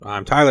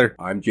I'm Tyler.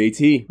 I'm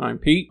JT. I'm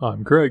Pete.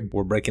 I'm Craig.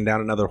 We're breaking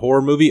down another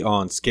horror movie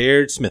on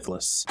Scared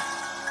Smithless.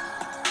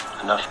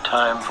 Enough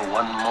time for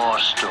one more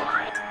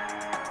story.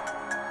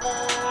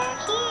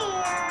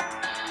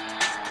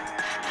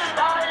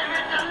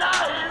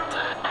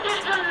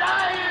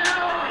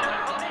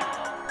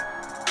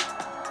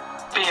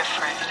 Be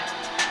afraid.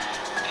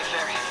 Be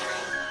very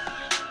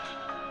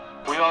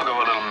afraid. We all go a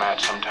little mad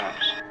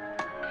sometimes.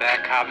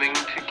 They're coming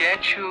to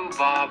get you,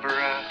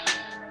 Barbara.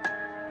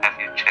 Have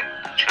you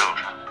checked the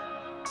children?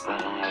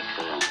 What an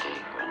excellent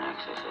day for an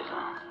exorcism.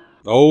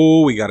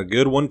 Oh, we got a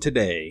good one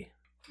today.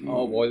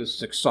 Oh boy, this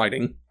is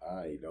exciting.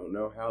 I don't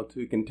know how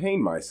to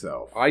contain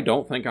myself. I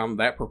don't think I'm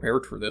that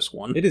prepared for this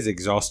one. It is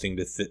exhausting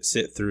to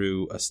sit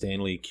through a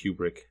Stanley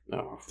Kubrick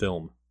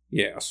film.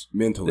 Yes.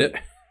 Mentally.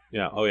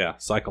 Yeah, oh yeah,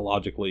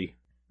 psychologically,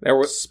 There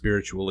was,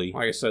 spiritually.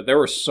 like I said, there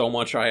was so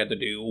much I had to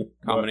do.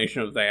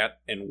 Combination of that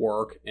and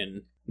work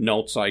and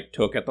notes I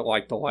took at the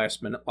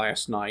last minute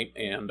last night,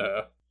 and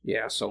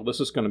yeah, so this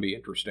is going to be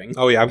interesting.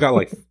 Oh yeah, I've got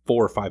like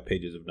 4 or 5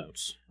 pages of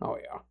notes. Oh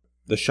yeah.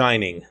 The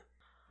Shining,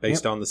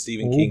 based on the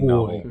Stephen Oh, King boy.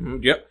 novel.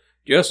 Mhm. Yep.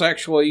 Just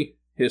actually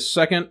his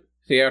second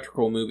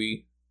theatrical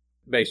movie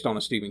based on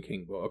a Stephen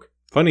King book.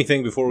 Funny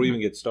thing, before we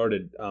even get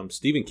started,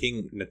 Stephen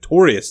King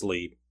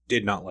notoriously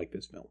did not like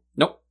this film.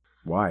 Nope.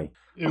 Why?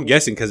 I'm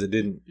guessing because it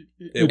didn't.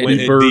 It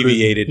diverted-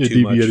 deviated it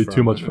too deviated much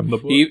too much from the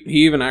book. He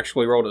even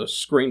actually wrote a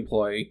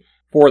screenplay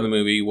for the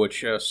movie,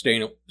 which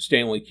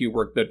Stanley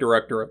Kubrick, the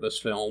director of this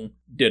film,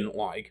 didn't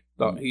like.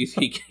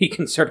 He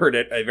considered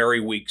it a very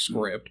weak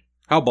script.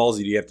 How ballsy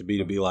do you have to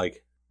be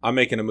like, I'm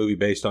making a movie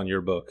based on your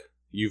book.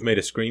 You've made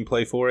a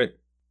screenplay for it?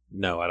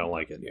 No, I don't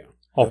like it. Yeah.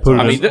 I'll put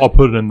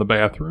it in the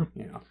bathroom.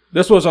 Yeah.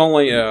 This was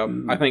only,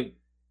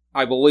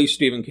 I believe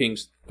Stephen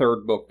King's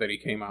third book that he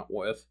came out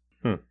with.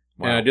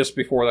 Wow. Just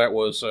before that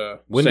was...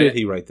 When did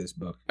he write this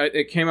book?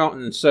 It came out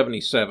in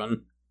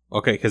 1977.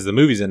 Okay, because the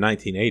movie's in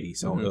 1980,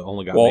 so it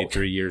only got made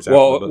 3 years after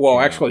Well, the book came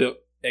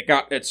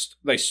out. actually,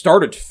 they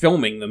started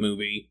filming the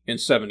movie in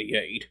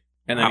 1978,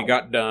 and then it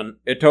got done.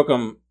 It took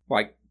them,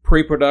 like,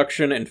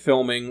 pre-production and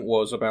filming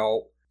was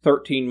about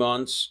 13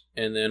 months,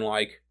 and then,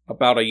 like,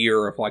 about a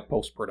year of, like,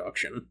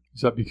 post-production.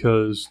 Is that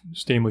because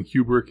Stanley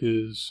Kubrick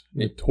is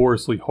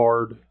notoriously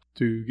hard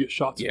to get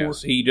shots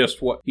Yes,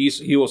 for?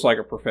 he was like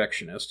a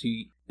perfectionist.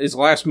 His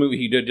last movie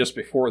he did just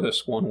before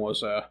this one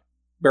was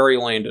Barry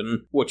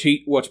Lyndon, which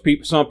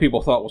some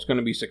people thought was going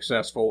to be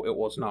successful. It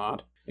was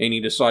not, and he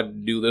decided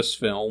to do this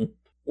film.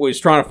 Well, he's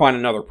trying to find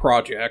another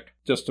project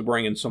just to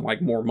bring in some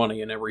like more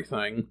money and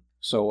everything.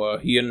 So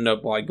he ended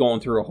up like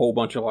going through a whole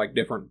bunch of like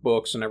different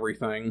books and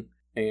everything,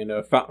 and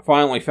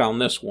finally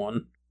found this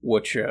one,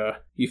 which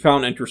he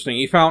found interesting.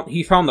 He found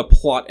the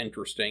plot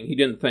interesting. He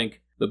didn't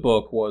think the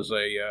book was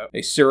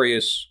a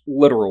serious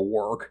literal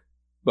work,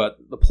 but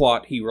the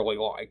plot he really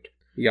liked.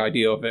 The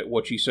idea of it,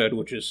 what he said,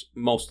 which is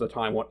most of the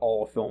time what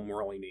all a film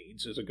really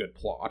needs, is a good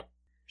plot.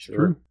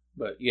 Sure.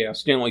 But yeah,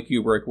 Stanley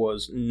Kubrick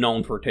was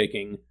known for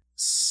taking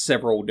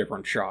several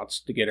different shots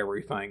to get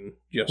everything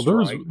just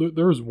right.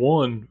 There's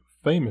one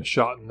famous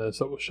shot in this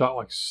that was shot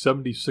like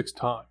 76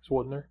 times,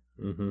 wasn't there?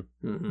 Mm-hmm.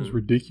 Mm-hmm. It was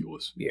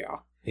ridiculous. Yeah.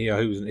 Yeah,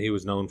 he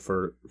was known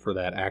for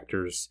that.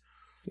 Actors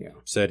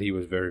said he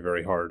was very,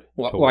 very hard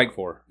to work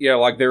for. Yeah,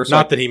 like there's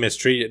not that he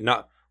mistreated,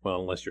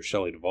 unless you're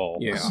Shelley Duvall.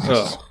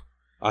 Yeah.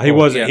 He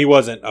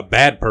wasn't a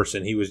bad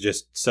person. He was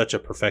just such a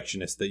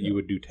perfectionist that you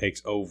would do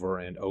takes over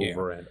and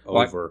over and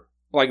over.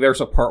 Like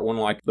there's a part when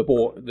like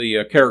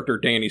the character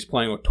Danny's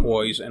playing with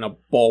toys and a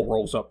ball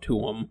rolls up to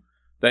him.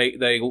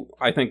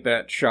 I think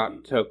that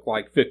shot took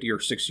like 50 or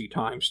 60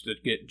 times to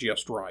get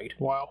just right.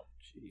 Wow.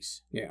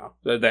 Jeez. Yeah.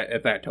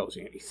 If that tells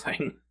you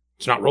anything.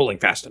 It's not rolling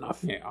fast enough.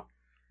 Yeah.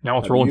 Now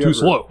it's rolling too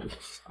slow.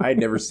 I had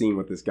never seen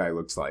what this guy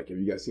looks like. Have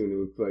you guys seen what he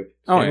looks like?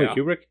 Stanley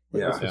Kubrick?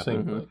 Yeah. It's the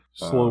same thing.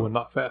 Slow and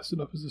not fast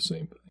enough is the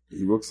same thing.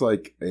 He looks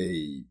like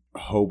a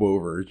hobo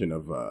version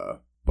of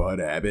Bud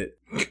Abbott.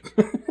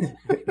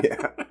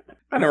 Yeah.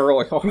 I never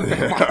really thought of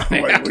that.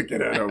 I'm like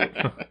looking at him.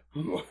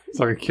 It's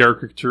like a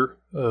caricature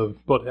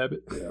of Bud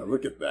Abbott. Yeah,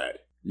 look at that.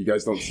 You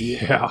guys don't see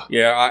it? Yeah.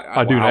 Yeah,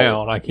 I do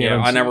now, and I can't.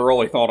 Yeah, I never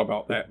really thought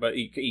about that, but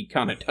he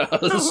kind of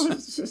does.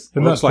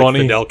 Isn't Looks that like funny?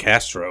 Fidel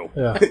Castro.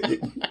 Yeah.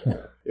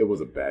 It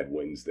was a bad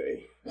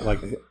Wednesday. Like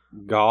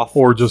goth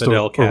Or just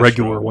Fidel a Castro.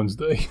 regular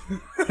Wednesday.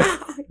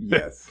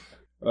 Yes.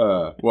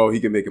 Well, he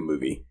can make a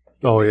movie.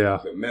 Oh, yeah.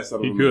 The mess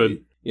of He a could.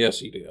 movie. Yes,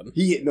 he did.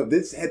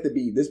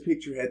 This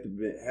picture had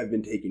to have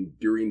been taken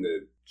during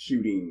the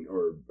shooting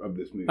of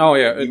this movie. Oh,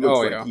 yeah. He looks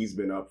like yeah. he's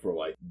been up for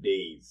like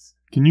days.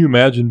 Can you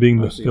imagine being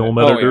the see film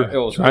that. Oh, yeah. editor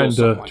It was trying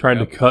something like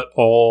to that. cut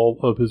all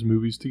of his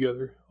movies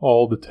together,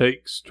 all the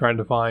takes, trying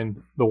to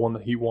find the one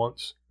that he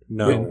wants?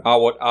 No.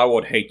 I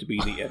would hate to be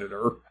the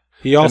editor.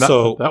 He And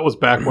also... that was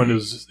back when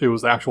it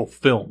was actual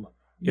film.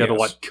 You had to Yes.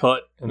 like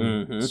cut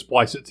and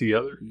splice it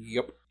together.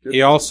 Yep.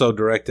 He also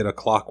directed A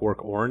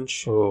Clockwork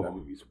Orange. That Oh,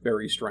 movie's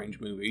Very strange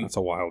movie. That's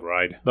a wild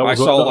ride. that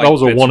was I that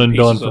was a bits one and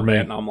done pieces for of me.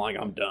 that, and I'm like,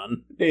 I'm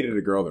done. dated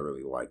a girl that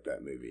really liked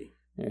that movie.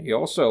 Yeah, he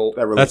also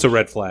That's a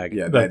red flag.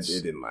 Yeah, That's-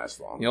 it didn't last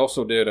long.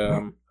 did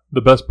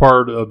The best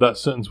part of that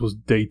sentence was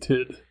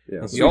dated.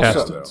 Yeah, He also-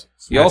 past tense.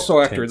 He also,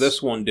 Past after tense.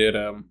 this one, did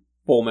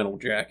Full Metal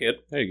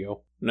Jacket. There you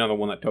go. Another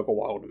one that took a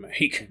while to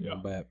make. Yeah.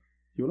 Bet.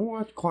 You want to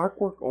watch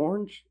Clockwork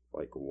Orange?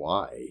 Like,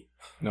 why?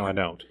 No, I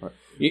don't.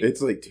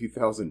 It's like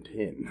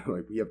 2010.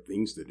 Like, we have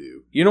things to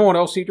do. You know what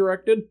else he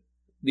directed?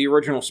 The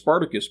original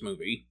Spartacus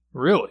movie.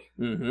 Really?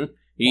 Mm-hmm.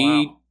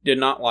 He Wow. did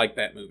not like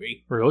that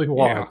movie. Really?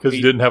 Why? Yeah, Because he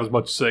he- didn't have as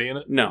much say in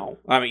it? No.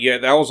 I mean, yeah,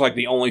 that was like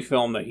the only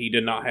film that he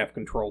did not have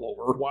control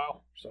over.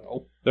 Wow.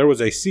 So, There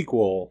was a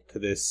sequel to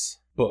this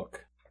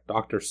book,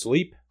 Doctor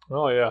Sleep,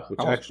 Oh, yeah. which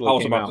I was, actually I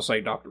was came about out. to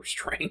say Doctor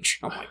Strange.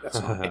 I'm like, that's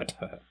not it.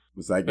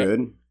 Was that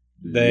good?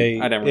 They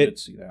I never it, did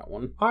see that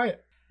one.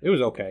 It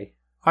was okay.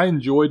 I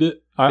enjoyed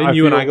it. Didn't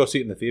you and feel- I go see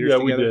it in the theaters Yeah,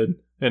 together? we did.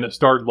 And it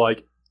started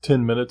like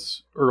 10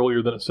 minutes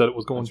earlier than it said it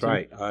was going That's to.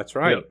 right. That's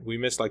right. Yeah. We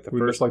missed like the We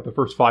first. missed like the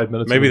first 5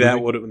 minutes. maybe of the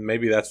that movie. would.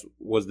 Maybe that's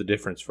was the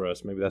difference for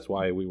us. Maybe that's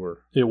why we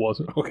were It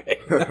wasn't. okay.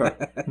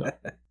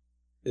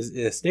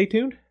 Stay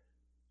tuned.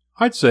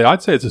 I'd say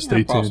it's a stay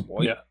tuned.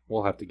 possibly. Yeah,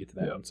 We'll have to get to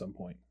that Yeah. at some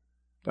point.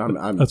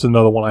 I'm that's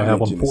another one I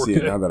have on itching to see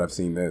it 4K. now that I've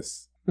seen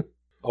this.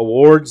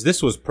 Awards.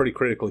 This was pretty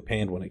critically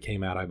panned when it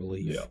came out, I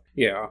believe. Yeah.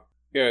 Yeah.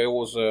 Yeah, it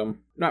was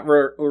not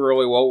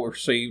really well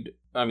received.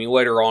 I mean,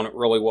 later on, it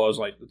really was.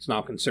 Like, it's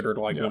now considered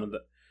like Yeah. one of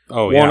the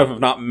Oh one yeah. of, if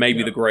not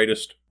maybe the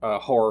greatest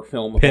horror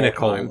film of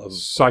Pinnacle all time. of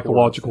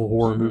Psychological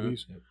horror Mhm.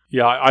 movies.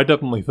 Yeah, I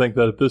definitely think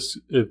that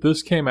if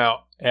this came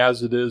out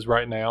as it is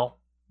right now,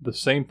 the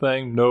same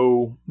thing,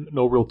 no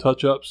real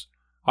touch ups.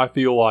 I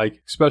feel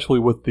like, especially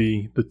with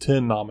the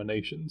 10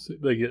 nominations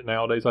that they get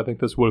nowadays, I think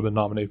this would have been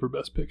nominated for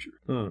Best Picture.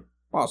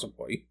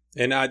 Possibly.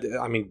 And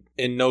I mean,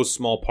 in no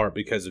small part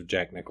because of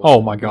Jack Nicholson.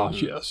 Oh my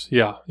gosh, yes,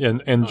 yeah,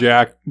 and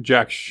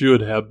Jack should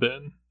have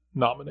been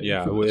nominated.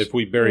 Yeah, for this. if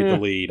we buried the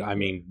lead, I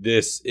mean,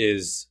 this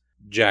is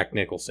Jack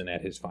Nicholson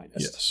at his finest.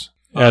 Yes,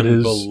 at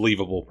his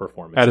Unbelievable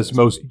performance. at in his this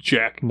most movie.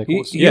 Jack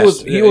Nicholson. He Yes,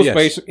 was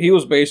yes. he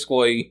was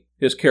basically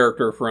his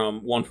character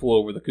from One Flew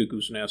Over the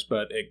Cuckoo's Nest,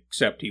 but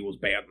except he was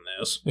bad in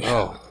this.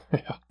 Oh,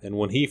 Yeah. and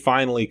when he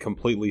finally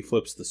completely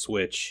flips the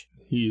switch,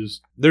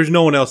 He's there's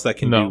no one else that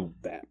can No. do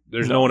that.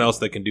 There's No. no one else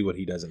that can do what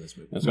he does in this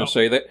movie. I was going to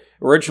say that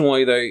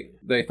originally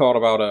they thought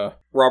about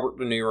Robert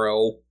De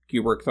Niro.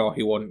 Kubrick thought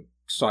he wasn't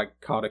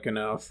psychotic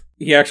enough.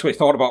 He actually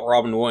thought about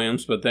Robin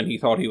Williams, but then he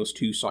thought he was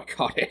too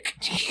psychotic.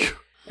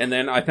 And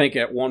then I think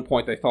at one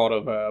point they thought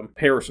of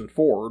Harrison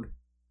Ford,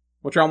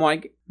 which I'm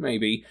like,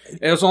 maybe.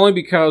 It was only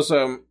because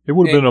it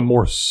would have been a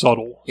more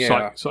subtle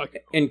Yeah.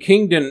 And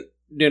King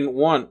didn't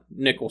want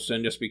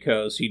Nicholson just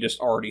because he just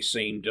already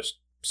seemed just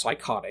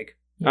psychotic.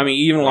 I mean,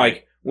 even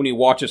like when you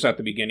watch this at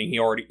the beginning,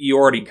 you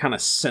already kind of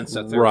sense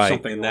that there's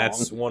something and wrong.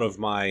 that's one of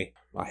my.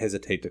 I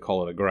hesitate to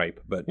call it a gripe,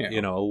 but Yeah.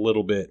 a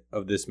little bit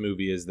of this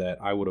movie is that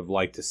I would have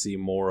liked to see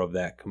more of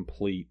that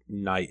complete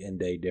night and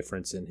day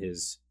difference in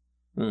his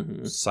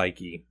Mhm.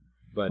 psyche.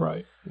 But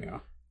Right. Yeah.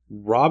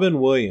 Robin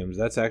Williams,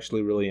 that's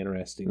actually really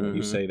interesting when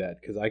you Mhm. say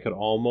that, because I could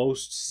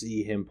almost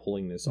see him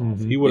pulling this off.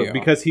 Mhm. He would have Yeah.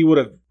 because he would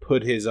have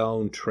put his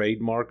own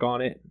trademark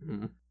on it.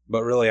 Mhm.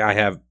 But really, I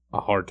have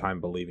a hard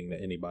time believing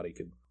that anybody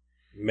could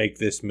make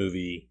this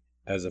movie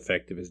as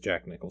effective as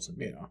Jack Nicholson.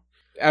 Yeah.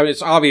 I mean,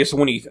 it's obvious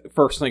when you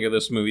first think of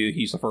this movie that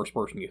he's the first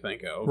person you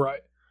think of.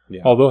 Right.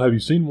 Yeah. Although, have you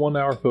seen 1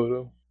 Hour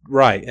Photo?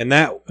 Right, and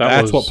that's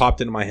was- what popped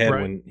into my head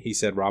right. when he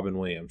said Robin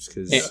Williams,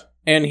 because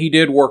And he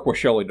did work with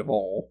Shelley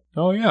Duvall,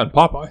 Oh yeah, and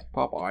Popeye.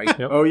 Popeye.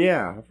 Yep. Oh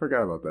yeah, I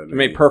forgot about that. It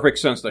made perfect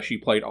sense that she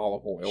played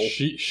Olive Oil.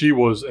 She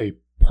was a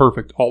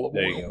perfect olive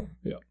There oil. you go.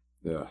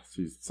 Yeah. Yeah,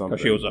 she's something.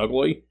 Because she was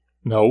ugly.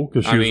 No,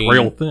 because she I was mean,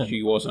 real thin.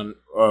 She wasn't.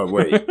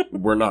 Wait,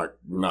 we're not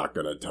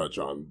gonna touch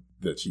on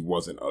that. She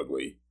wasn't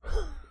ugly.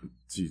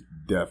 She's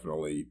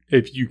definitely.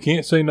 If you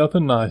can't say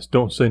nothing nice,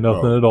 don't say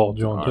nothing at all,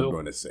 John I'm Till.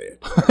 going to say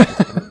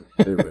it.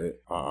 Anyway,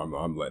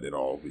 I'm letting it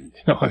all be.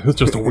 No, it was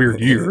just a weird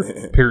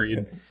year.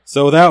 Period.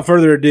 So without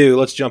further ado,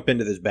 let's jump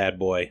into this bad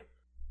boy.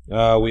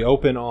 We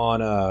open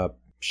on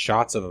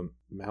shots of a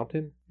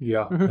mountain.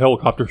 Yeah,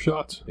 helicopter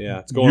shots. Yeah,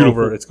 it's going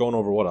Beautiful. over. It's going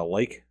over what, a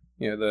lake?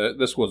 Yeah,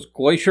 this was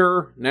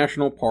Glacier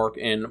National Park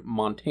in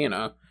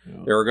Montana.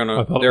 They were I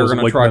gonna thought it was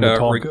Lake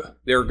Minnetonka.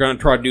 they were gonna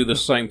try to do the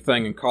same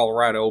thing in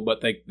Colorado,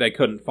 but they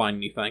couldn't find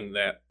anything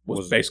that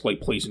was basically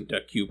pleasing to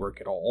Kubrick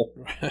at all.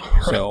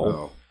 So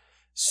Oh.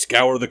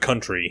 Scour the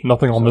country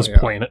Nothing on So, this yeah.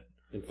 planet.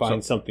 and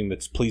find something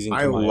that's pleasing.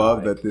 I to my love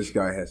eye. that this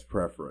guy has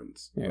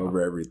preference Yeah.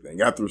 over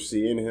everything. After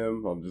seeing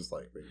him, I'm just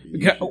like,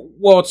 maybe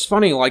well, it's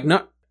funny. Like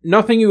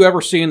nothing you ever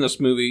see in this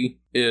movie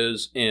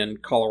is in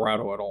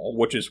Colorado at all,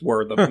 which is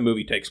where the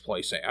movie takes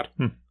place at.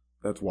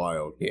 that's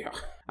wild. Yeah,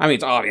 I mean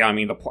it's obvious.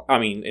 I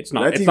mean it's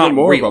not. That's it's even not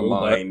more real, of a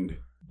but- mind.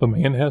 The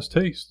man has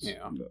tastes.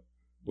 Yeah.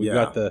 We've Yeah.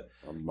 got the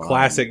A mind.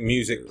 classic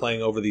music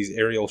playing over these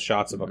aerial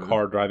shots of a Mhm.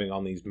 car driving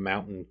on these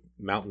mountain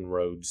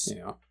roads.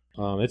 Yeah.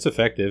 It's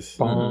effective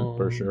Bum,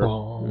 for sure.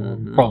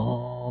 Bum, Mhm.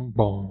 bum,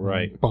 bum,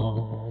 Right.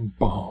 Bum,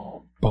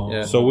 bum, bum.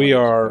 Yeah. So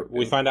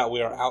we find out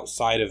we are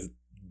outside of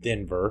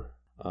Denver,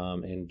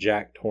 and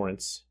Jack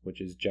Torrance, which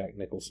is Jack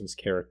Nicholson's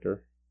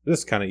character. This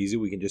is kind of easy.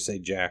 We can just say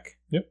Jack.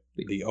 Yep.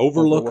 The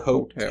Overlook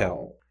Overlook Hotel.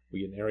 Hotel.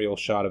 We get an aerial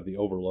shot of the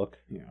Overlook.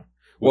 Yeah.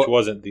 which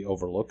wasn't the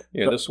Overlook.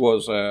 Yeah, this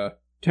was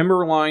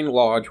Timberline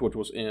Lodge, which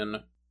was in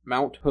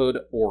Mount Hood,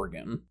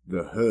 Oregon.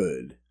 The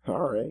Hood. All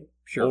right.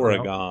 Sure.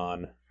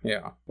 Oregon.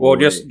 Yeah. Well,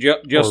 just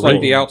like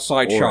the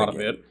outside shot of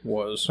Oregon. it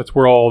was. That's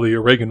where all the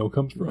oregano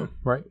comes from,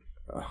 right?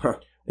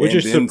 Which And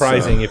is then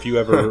surprising some. if you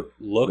ever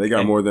look They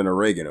got and, more than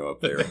oregano up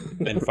there.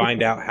 and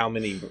find out how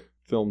many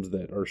films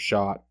that are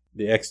shot.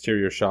 The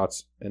exterior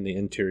shots and the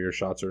interior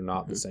shots are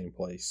not the same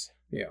place.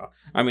 Yeah,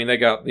 I mean they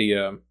got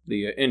the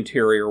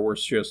interior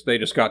was they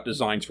just got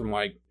designs from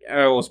like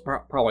it was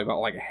probably about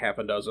like a half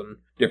a dozen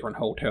different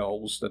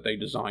hotels that they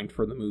designed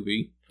for the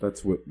movie.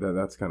 That's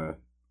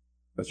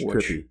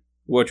trippy.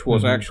 Which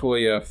was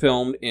actually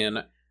filmed in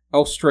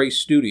Elstree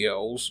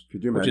Studios,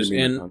 Could you which imagine is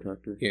being in a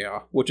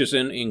contractor? which is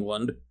in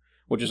England,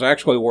 which is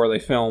actually where they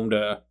filmed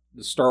the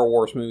Star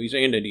Wars movies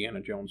and Indiana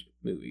Jones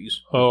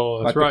movies.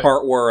 Oh, that's like right. the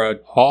part where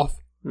Hoth.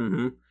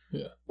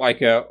 yeah,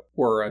 like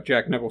where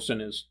Jack Nicholson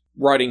is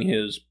writing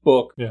his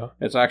book. Yeah.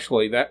 It's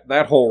actually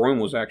that whole room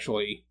was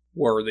actually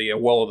where the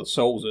Well of the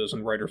Souls is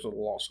in Raiders of the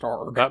Lost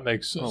Ark. That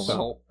makes sense.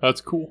 So, That's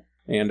cool.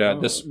 and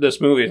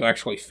this movie is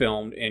actually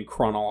filmed in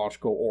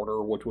chronological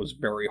order, which was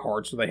very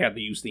hard. So they had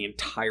to use the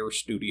entire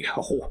studio.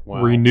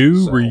 Wow.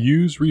 Renew, So-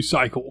 reuse,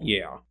 recycle.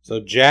 Yeah. So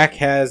Jack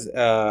has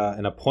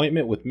an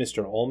appointment with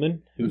Mr.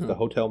 Ullman, who's Mhm. the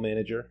hotel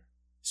manager.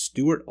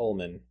 Stuart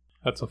Ullman.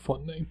 That's a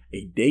fun name.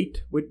 A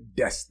date with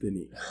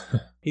destiny.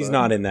 He's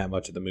not in that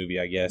much of the movie,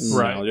 I guess.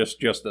 Right. No,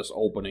 just this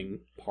opening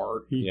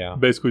part. He Yeah.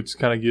 basically just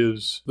kind of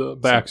gives the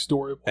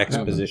backstory of what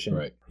Exposition.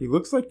 happened. Right. He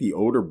looks like the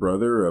older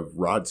brother of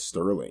Rod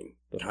Sterling.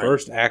 The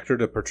first actor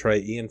to portray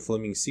Ian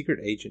Fleming's secret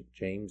agent,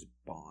 James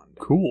Bond.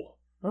 Cool.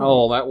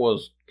 Oh, that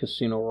was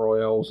Casino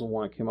Royale, was the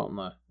one that came out in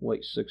the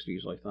late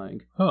 60s, I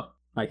think. Huh.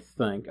 I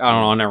think. I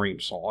don't know, I never even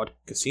saw it.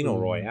 Casino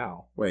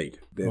Royale. Wait,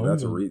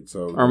 that's a read.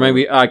 So, Or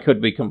maybe I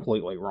could be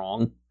completely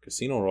wrong.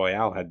 Casino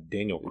Royale had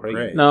Daniel Craig.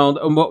 Craig.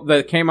 No,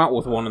 they came out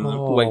with one in the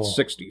Oh. late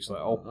 60s,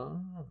 though.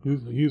 Oh. He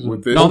was in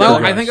With this No,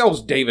 guy? I think that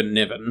was David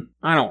Niven.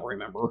 I don't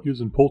remember. He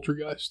was in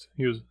Poltergeist.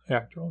 He was an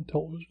actor on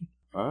television.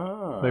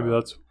 Maybe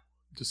that's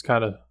just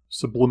kind of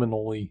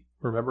subliminally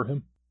remember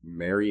him.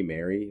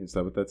 Mary. Is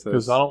that what that says?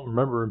 Because I don't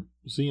remember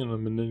seeing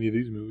him in any of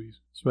these movies.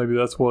 So maybe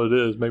that's what it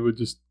is. Maybe we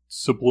just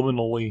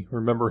subliminally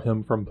remember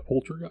him from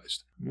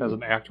Poltergeist as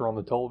an actor on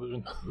the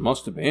television.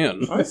 Must have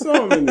been. I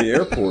saw him in the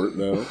airport,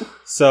 though.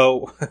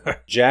 So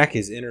Jack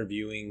is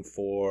interviewing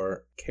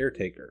for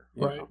caretaker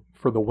Right.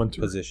 For the winter.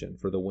 position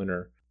for the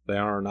winter. They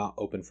are not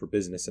open for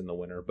business in the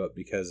winter, but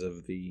because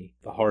of the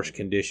harsh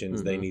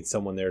conditions, they need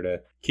someone there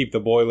to keep the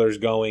boilers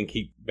going,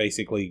 keep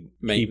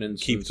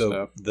Maintenance keep and the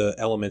stuff. the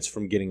elements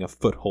from getting a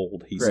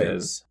foothold. He Greg,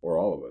 says. or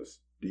all of us.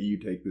 Do you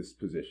take this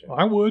position?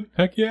 I would.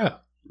 Heck yeah.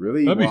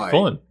 Really? That'd Why? be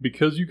fun.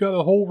 Because you got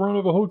a whole run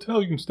of a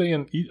hotel. You can stay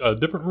in a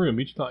different room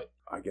each night.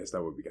 I guess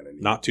that would be kind of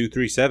neat. Not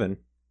 237.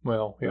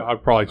 Well, yeah,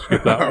 I'd probably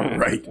skip that one.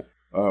 Right.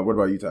 What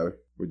about you, Tyler?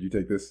 Would you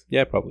take this?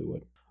 Yeah, I probably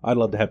would. I'd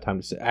love to have time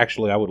to sit.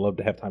 Actually, I would love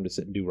to have time to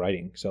sit and do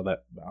writing. So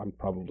that I'm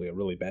probably a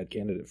really bad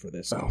candidate for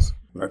this. Oh,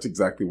 that's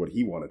exactly what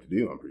he wanted to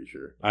do, I'm pretty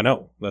sure. I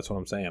know. That's what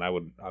I'm saying. I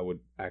would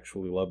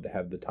actually love to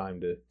have the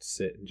time to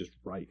sit and just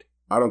write.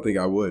 I don't think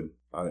I would.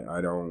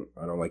 I don't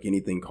like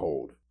anything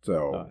cold.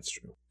 So No, that's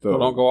true. Well,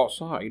 don't go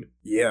outside.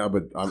 Yeah,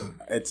 but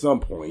at some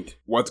point,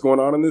 what's going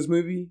on in this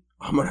movie?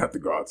 I'm gonna have to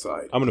go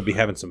outside. I'm gonna be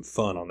having some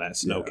fun on that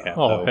snow cap.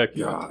 Oh, though. heck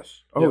yeah.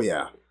 Gosh. Oh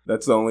yeah.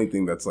 That's the only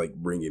thing that's like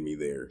bringing me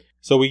there.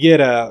 So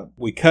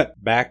we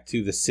cut back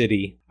to the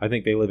city. I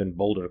think they live in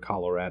Boulder,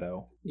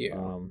 Colorado.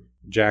 Yeah.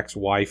 Jack's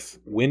wife,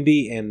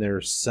 Wendy, and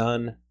their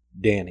son,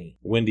 Danny.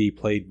 Wendy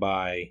played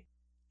by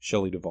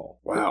Shelley Duvall.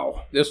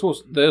 Wow. This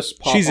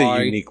Popeye. She's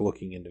a unique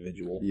looking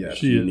individual. Yeah,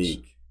 She is.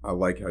 unique. I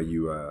like how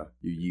you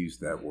use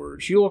that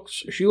word. She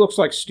looks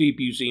like Steve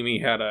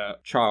Buscemi had a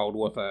child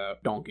with a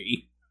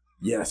donkey.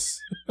 Yes.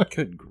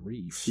 Good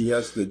grief. She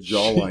has the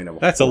jawline of a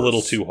That's a horse.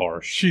 little too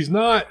harsh. She's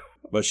not.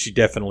 But she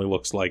definitely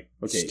looks like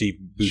Okay. Steve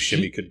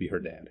Buscemi could be her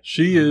dad.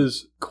 She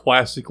is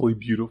classically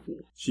beautiful.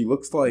 She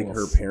looks like Oof.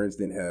 her parents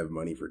didn't have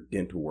money for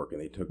dental work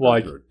and they took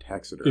Like, her to a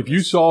taxidermist. If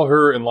you saw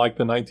her in like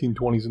the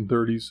 1920s and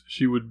 30s,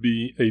 she would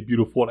be a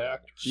beautiful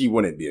actress. She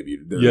wouldn't be a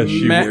beauty. Yes,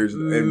 she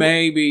would.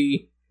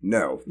 Maybe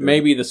No. the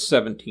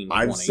 1720s.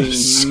 I've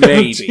seen-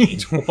 maybe.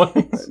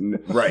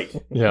 1720s. Right.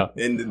 Yeah.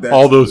 And that's,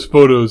 All those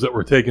photos that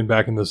were taken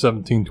back in the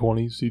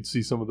 1720s, you'd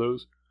see some of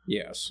those.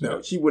 Yes.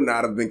 No, she would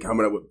not have been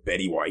coming up with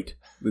Betty White.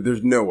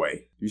 There's no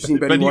way. You seen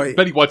Betty White?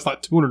 Betty White's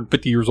not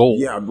 250 years old.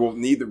 Yeah, well,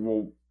 neither.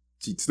 Well,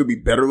 she'd still be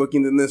better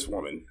looking than this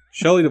woman.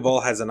 Shelley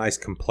Duvall has a nice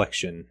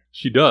complexion.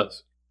 She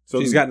does. So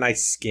She's do- got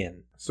nice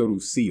skin. So do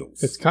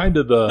seals. It's kind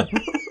of the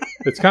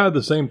it's kind of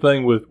the same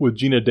thing with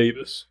Gina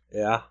Davis.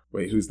 Yeah.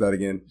 Wait, who's that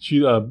again? She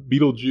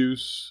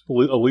Beetlejuice, A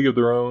League of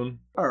Their Own.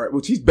 All right.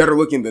 Well, she's better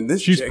looking than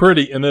this. She's chick.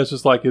 pretty, and then it's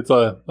just like I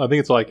think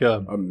it's like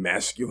A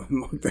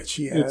masculine look that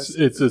she has.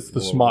 it's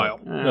the smile.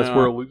 That's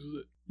where it loses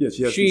it. Yeah,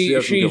 she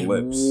has some She's good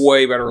lips.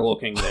 way better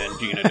looking than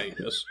Gina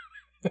Davis.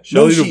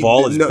 Shelley she-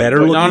 Duvall is no, better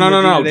but- looking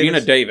No. than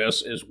Gina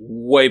Davis is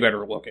way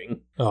better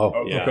looking. Oh,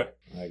 Okay. Yeah.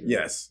 okay.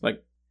 Yes.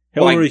 Like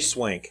Hilary Like-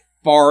 Swank.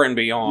 far and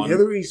beyond.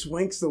 Hilary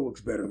Swank still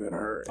looks better than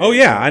her. Oh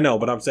yeah, I know,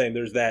 but I'm saying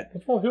there's that.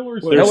 That's why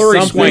Hillary There's Hillary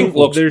something- Swank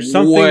looks there's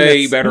something way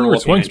that's- better Hillary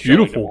looking Swank's than Shelley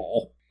beautiful.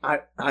 Duvall.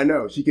 I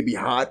know she could be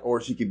hot or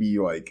she could be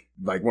like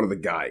one of the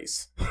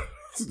guys.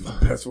 That's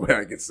the best way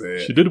I could say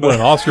it. She did win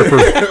an Oscar for.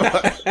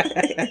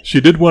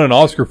 She did win an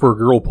Oscar for a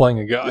girl playing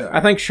a guy. Yeah.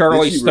 I think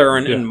Charlize Did she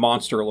Theron really- in yeah.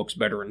 Monster looks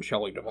better than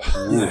Shelley Duvall.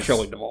 Yes.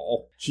 Shelley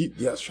Duvall.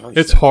 Charlize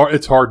It's Theron. hard.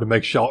 It's hard to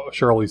make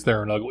Charlize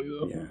Theron ugly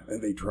though. Yeah,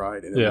 and they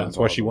tried. And Yeah, That's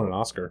why she won an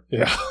Oscar.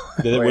 Yeah.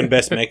 Did it win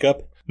Best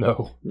Makeup?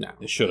 No. No.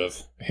 It should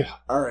have. Yeah.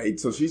 All right,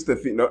 so she's the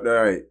all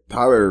right.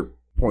 Tyler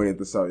pointed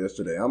this out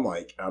yesterday. I'm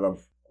like, out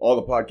of all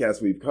the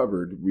podcasts we've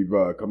covered, we've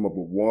come up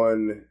with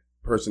one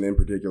person in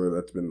particular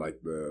that's been like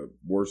the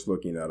worst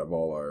looking out of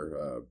all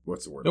our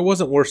what's the word? It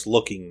wasn't worse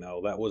looking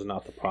though. That was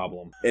not the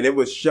problem. And it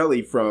was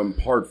Shelley from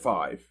Part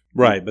 5.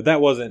 Right, but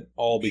that wasn't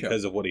all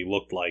because of what he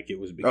looked like. It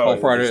was because Oh, Oh,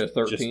 Friday the it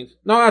 13th? was just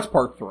No, that's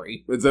part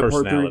 3. Is that Part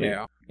 3? Personality.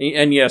 Yeah.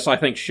 And yes, I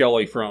think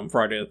Shelley from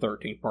Friday the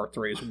 13th Part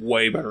 3 is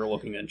way better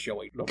looking than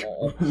Shelley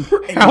Duvall.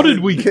 How did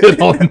we get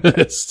on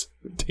this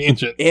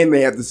tangent? And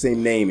they have the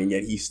same name, and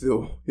yet he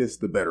still is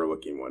the better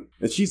looking one.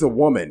 And she's a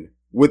woman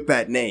with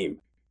that name.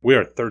 We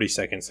are 30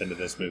 seconds into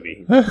this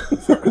movie.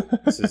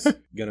 This is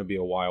going to be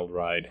a wild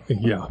ride.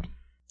 Yeah.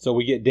 So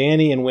we get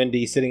Danny and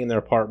Wendy sitting in their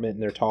apartment,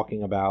 and they're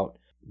talking about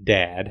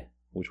Dad,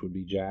 which would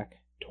be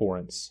Jack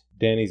Torrance.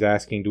 Danny's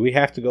asking, do we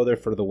have to go there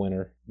for the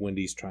winter?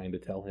 Wendy's trying to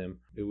tell him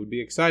it would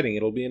be exciting.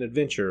 It'll be an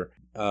adventure.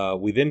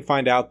 We then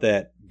find out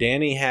that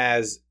Danny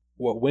has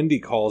what Wendy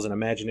calls an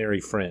imaginary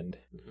friend.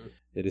 Mm-hmm.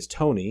 It is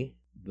Tony,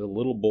 the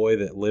little boy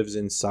that lives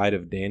inside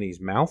of Danny's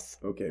mouth,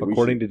 Okay,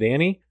 according to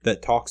Danny,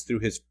 that talks through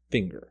his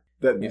finger.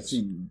 that Yes.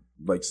 see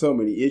like so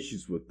many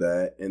issues with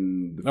that,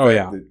 and the Oh, fact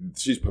yeah. that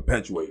she's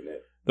perpetuating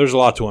it. There's a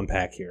lot to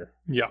unpack here.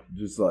 Yeah.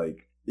 Just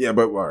like but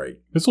all right,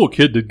 This little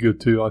kid did good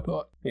too, I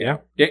thought. Yeah.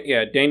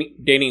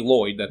 Danny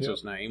Lloyd, that's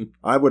his name.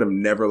 I would have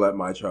never let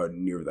my child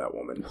near that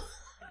woman.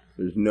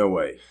 There's no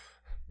way.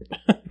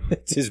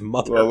 It's his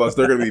mother. Well, unless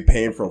they're going to be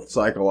paying for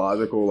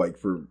psychological, like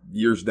for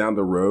years down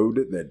the road,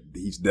 that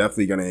he's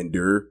definitely going to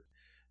endure.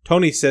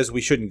 Tony says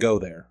we shouldn't go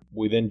there.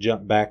 We then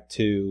jump back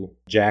to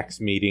Jack's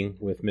meeting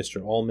with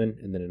Mr. Ullman,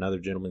 and then another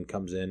gentleman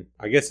comes in.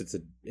 I guess it's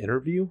an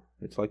interview.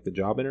 It's like the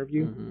job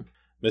interview. Mhm.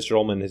 Mr.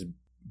 Ullman has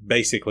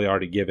basically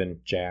already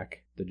given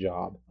Jack the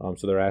job.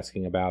 So they're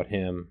asking about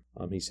him.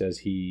 He says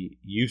he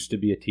used to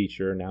be a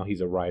teacher. Now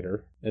he's a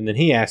writer. And then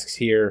he asks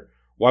here,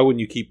 why wouldn't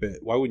you keep it?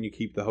 Why wouldn't you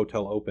keep the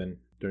hotel open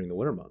during the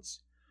winter months?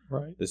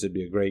 Right. This would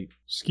be a great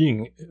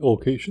Skiing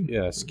location.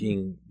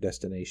 skiing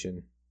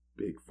destination.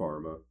 Big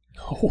pharma.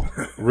 Oh.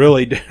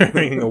 Really,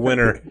 during the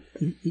winter,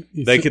 You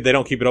they said-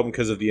 don't keep it open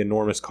because of the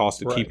enormous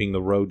cost of Right. keeping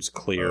the roads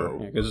clear. Oh.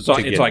 Because To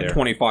it's get like there.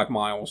 25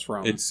 miles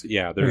from. It's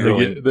they're They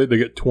really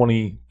get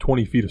 20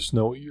 feet of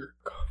snow a year.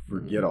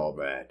 Forget all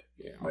that.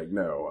 Yeah. Like,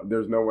 no,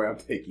 there's no way I'm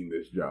taking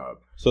this job.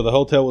 So the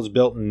hotel was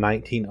built in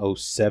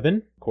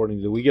 1907.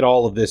 According to we get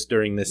all of this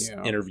during this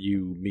Yeah.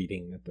 interview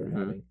meeting that they're Mhm.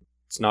 having.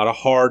 It's not a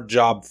hard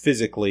job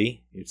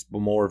physically. It's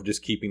more of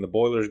just keeping the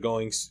boilers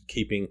going,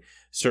 keeping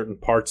certain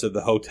parts of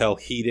the hotel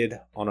heated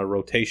on a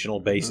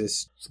rotational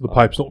basis. So the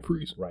pipes don't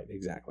freeze. Right,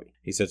 exactly.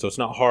 He said, so it's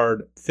not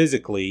hard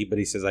physically, but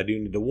he says, I do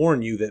need to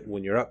warn you that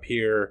when you're up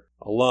here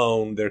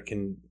alone,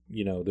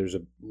 there's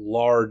a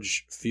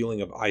large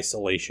feeling of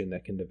isolation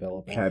that can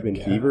develop. Cabin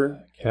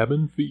fever?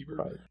 Cabin fever.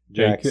 Right.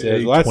 Jack AKA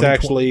says, well, that's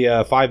 2020.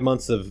 actually 5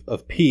 months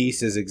of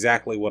peace is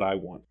exactly what I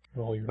want.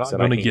 Well, you're He not said,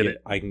 going I to can get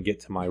it. I can get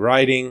to my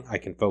writing. I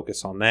can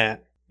focus on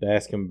that. They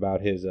ask him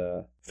about his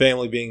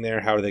family being there.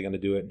 How are they going to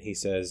do it? And he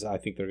says, I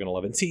think they're going to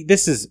love it. And see,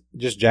 this is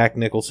just Jack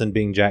Nicholson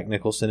being Jack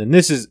Nicholson. And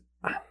this is,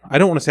 I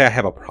don't want to say I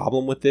have a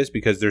problem with this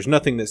because there's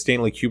nothing that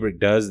Stanley Kubrick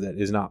does that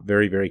is not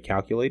very, very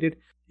calculated.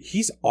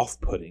 He's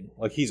off-putting.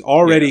 Like, he's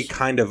already Yes.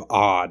 kind of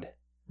odd.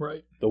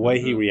 Right. The way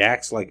he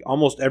reacts, like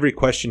almost every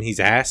question he's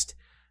asked,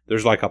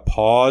 there's like a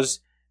pause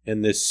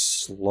and this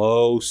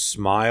slow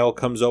smile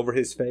comes over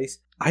his face.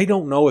 I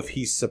don't know if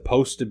he's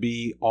supposed to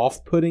be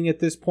off-putting at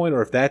this point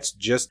or if that's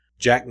just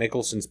Jack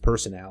Nicholson's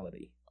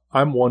personality.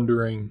 I'm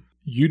wondering,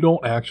 you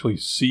don't actually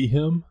see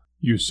him.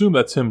 You assume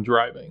that's him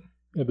driving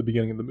at the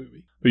beginning of the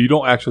movie. But you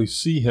don't actually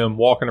see him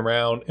walking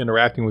around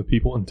interacting with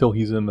people until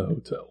he's in the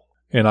hotel.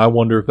 And I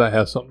wonder if that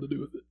has something to do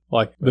with it.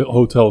 Like, the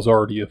hotel's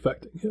already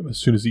affecting him as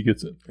soon as he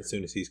gets in. As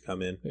soon as he's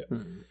come in. Yeah.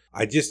 Mhm.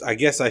 I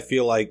guess I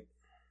feel like,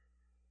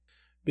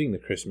 being the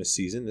Christmas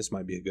season, this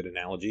might be a good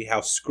analogy,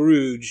 how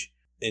Scrooge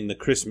in A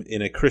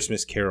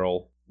Christmas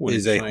Carol What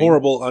is he's a saying.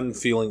 horrible,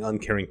 unfeeling,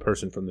 uncaring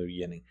person from the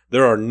beginning.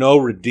 There are no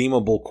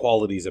redeemable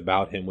qualities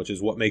about him, which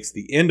is what makes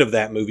the end of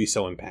that movie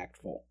so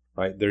impactful.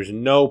 Right? There's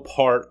no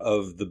part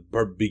of the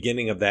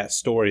beginning of that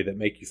story that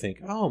make you think,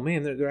 oh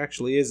man, there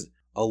actually is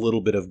a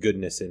little bit of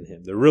goodness in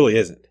him. There really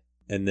isn't.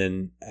 And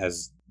then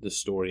as the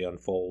story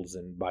unfolds,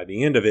 and by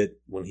the end of it,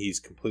 when he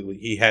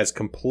has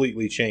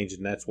completely changed,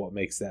 and that's what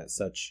makes that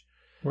such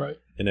Right.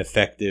 an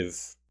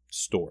effective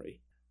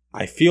story.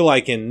 I feel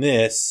like in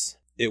this,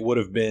 it would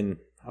have been,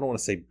 I don't want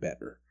to say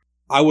better.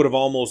 I would have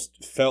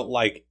almost felt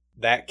like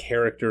that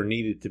character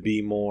needed to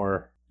be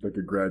more Like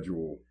a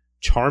gradual.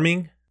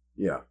 charming.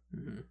 Yeah.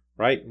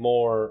 right?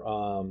 More.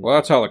 Well,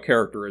 that's how the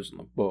character is in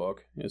the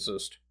book. It's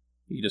just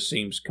he just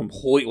seems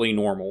completely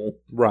normal.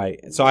 Right.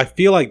 So I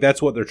feel like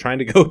that's what they're trying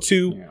to go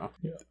to.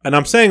 Yeah. And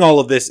I'm saying all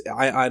of this.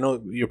 I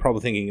know you're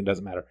probably thinking it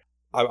doesn't matter.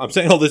 I'm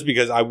saying all this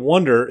because I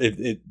wonder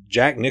if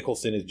Jack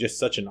Nicholson is just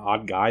such an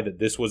odd guy that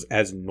this was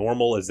as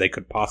normal as they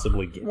could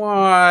possibly get.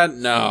 What?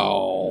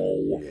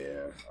 No.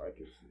 Yeah, I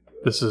can see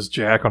that. This is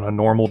Jack on a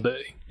normal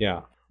day.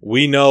 Yeah.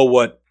 We know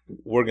what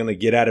we're going to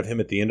get out of him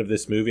at the end of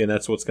this movie, and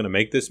that's what's going to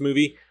make this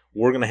movie.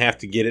 We're going to have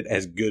to get it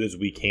as good as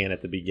we can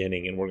at the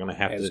beginning, and we're going to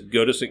have As to,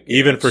 good as it gets.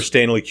 even for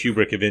Stanley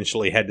Kubrick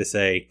eventually had to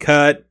say,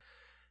 cut,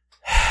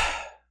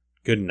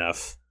 good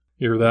enough.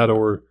 Either that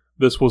or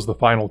this was the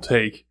final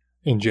take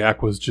and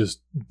Jack was just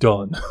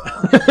done.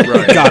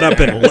 Got up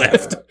and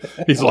left.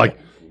 He's like,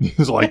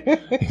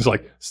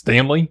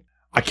 Stanley,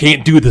 I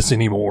can't do this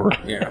anymore.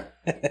 Yeah.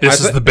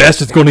 This is the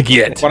best it's going to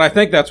get. But I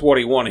think that's what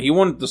he wanted. He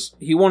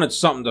wanted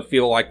something to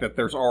feel like that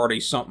there's already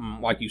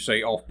something, like you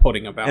say,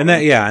 off-putting about And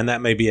it. and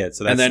that may be it.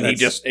 So that's, and then it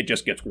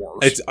just gets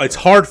worse. It's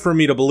hard for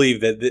me to believe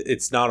that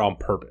it's not on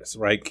purpose,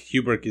 right?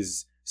 Kubrick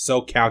is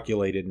so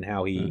calculated in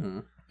how he... Mm-hmm.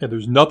 And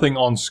there's nothing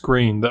on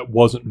screen that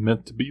wasn't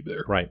meant to be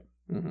there. Right.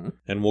 Mm-hmm.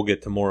 And we'll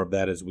get to more of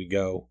that as we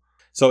go.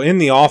 So in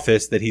the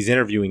office that he's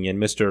interviewing in,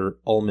 Mr.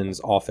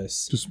 Ullman's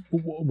office. Just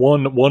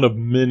one of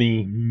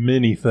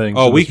many things.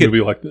 Oh, in we this could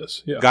movie like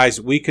this. Yeah. Guys,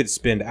 we could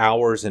spend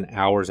hours and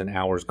hours and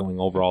hours going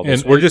over all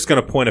this. And- We're just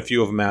going to point a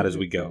few of them out as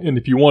we go. And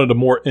if you wanted a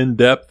more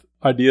in-depth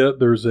idea,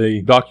 there's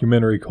a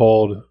documentary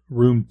called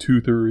Room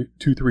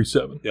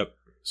 237. Yep.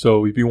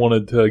 So if you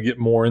wanted to get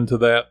more into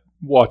that,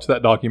 watch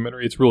that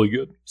documentary. It's really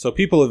good. So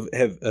people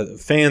have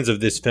fans of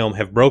this film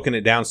have broken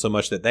it down so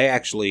much that they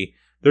actually,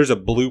 there's a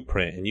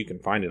blueprint, and you can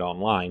find it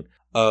online,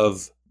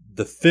 of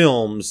the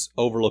film's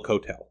Overlook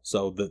Hotel.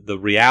 So the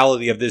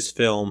reality of this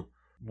film,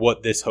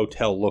 what this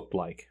hotel looked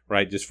like,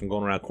 right? Just from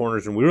going around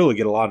corners. And we really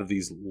get a lot of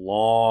these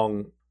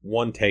long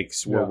one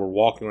takes where we're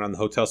walking around the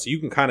hotel. So you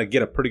can kind of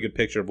get a pretty good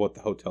picture of what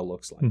the hotel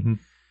looks like. Mm-hmm.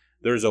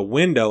 There's a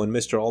window in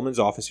Mr. Ullman's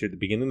office here at the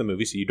beginning of the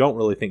movie, so you don't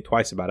really think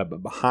twice about it.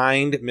 But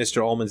behind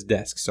Mr. Ullman's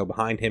desk, so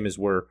behind him as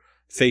we're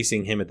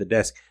facing him at the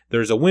desk,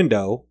 there's a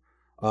window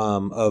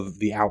of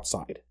the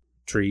outside.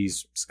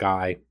 Trees,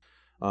 sky,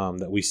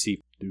 that we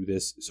see through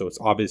this. So it's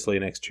obviously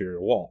an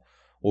exterior wall.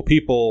 Well,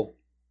 people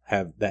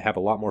that have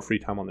a lot more free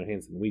time on their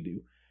hands than we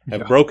do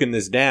have broken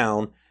this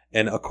down,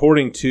 and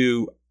according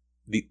to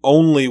the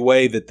only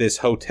way that this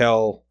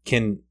hotel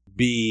can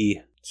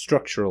be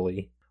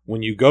structurally,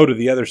 when you go to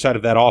the other side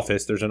of that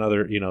office, there's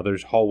another,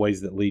 there's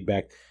hallways that lead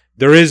back.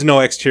 There is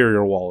no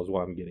exterior wall is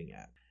what I'm getting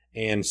at.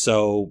 And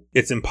so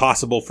it's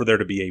impossible for there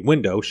to be a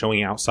window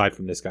showing outside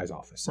from this guy's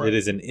office. Right. It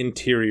is an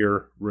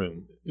interior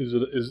room.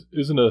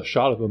 Isn't it a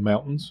shot of the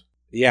mountains?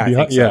 Yeah, I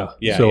think so.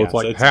 Yeah. So it's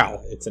like, how?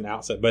 It's an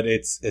outside, but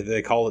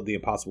they call it the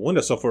impossible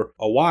window. So for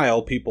a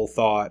while, people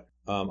thought,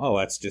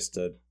 that's just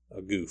a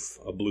goof,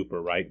 a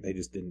blooper, right? They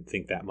just didn't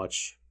think that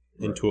much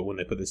into it when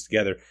they put this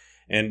together.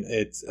 And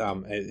it's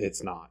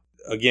not.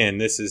 Again,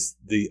 this is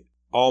the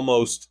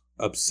almost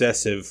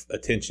obsessive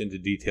attention to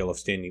detail of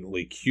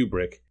Stanley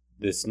Kubrick.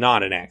 It's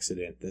not an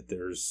accident that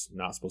there's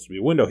not supposed to be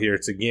a window here.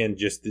 It's, again,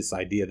 just this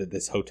idea that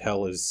this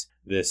hotel is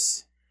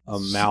this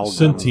amalgam.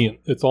 Sentient.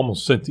 It's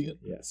almost sentient.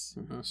 Yes.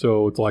 Mm-hmm.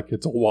 So it's like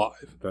it's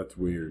alive. That's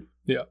weird.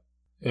 Yeah.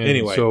 And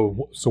Anyway.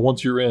 So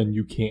once you're in,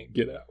 you can't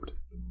get out.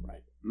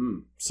 Right.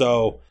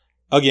 So,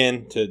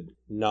 again, to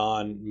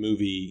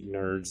non-movie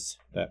nerds,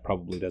 that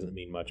probably doesn't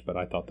mean much, but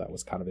I thought that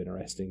was kind of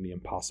interesting, the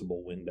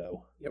impossible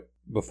window. Yep.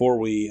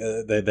 Before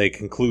they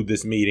conclude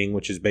this meeting,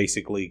 which is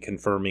basically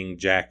confirming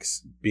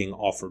Jack's being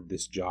offered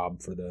this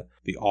job for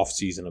the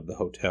off-season of the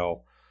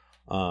hotel,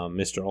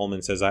 Mr.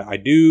 Ullman says, I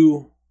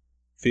do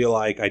feel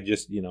like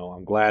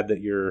I'm glad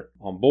that you're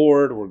on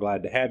board. We're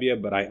glad to have you,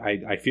 but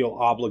I feel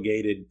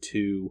obligated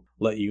to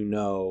let you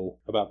know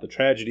about the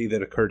tragedy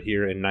that occurred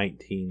here in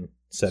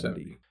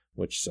 1970,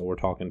 so we're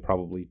talking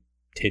probably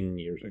 10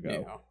 years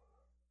ago. Yeah.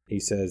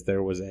 He says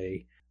there was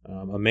a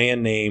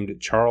man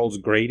named Charles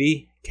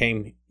Grady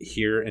came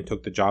here and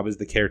took the job as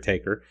the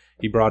caretaker.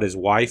 He brought his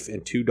wife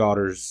and 2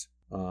 daughters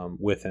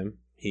with him.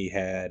 He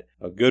had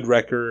a good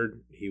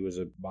record. He was,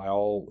 by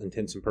all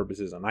intents and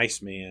purposes, a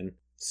nice man.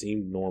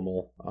 Seemed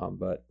normal,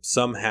 but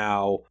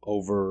somehow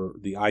over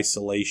the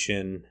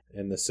isolation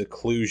and the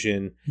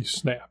seclusion, He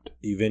snapped.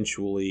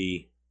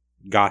 eventually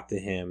got to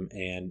him,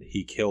 and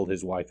he killed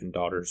his wife and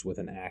daughters with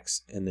an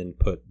axe and then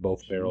put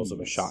both barrels of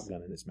a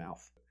shotgun in his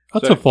mouth.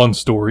 That's a fun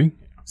story.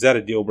 Is that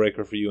a deal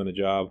breaker for you in a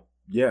job?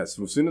 Yes.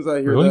 As soon as I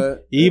hear Really?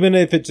 that, Even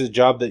if it's a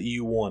job that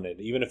you wanted,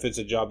 even if it's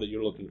a job that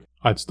you're looking for.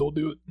 I'd still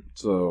do it.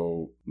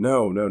 so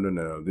no.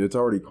 It's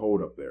already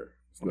cold up there.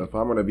 So if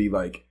I'm gonna be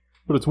like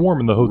But it's warm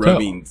in the hotel.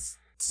 rubbing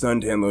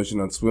suntan lotion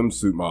on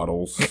swimsuit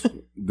models,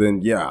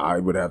 then yeah, I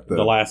would have to.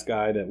 The last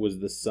guy that was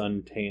the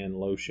suntan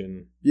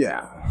lotion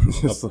Yeah.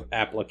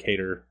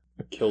 applicator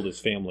killed his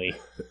family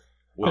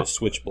with a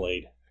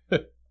switchblade.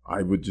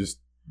 I would just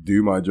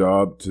do my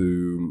job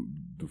to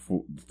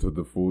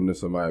the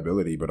fullness of my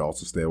ability, but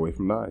also stay away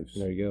from knives.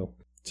 There you go.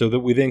 So that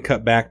we then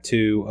cut back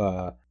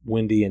to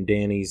Wendy and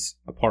Danny's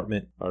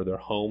apartment, or their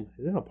home.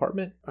 Is it an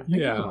apartment? I think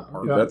it's an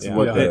apartment. That's Yeah,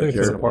 what I the think it's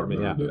an character-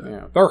 apartment, yeah.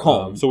 Yeah, they're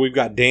home. So we've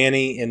got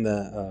Danny in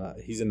the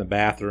he's in the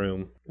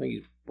bathroom, I think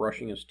he's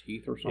brushing his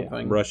teeth or yeah,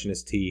 something. brushing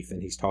his teeth,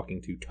 and he's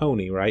talking to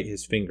Tony, right?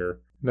 His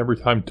finger, And every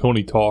time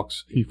Tony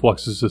talks, he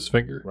flexes his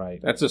finger. right?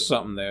 That's just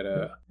something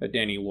that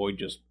Danny Lloyd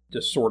just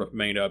sort of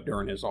made up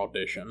during his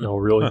audition. Oh,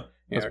 really? Huh.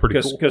 That's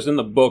pretty cool. Because in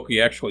the book, we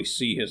actually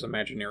see his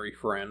imaginary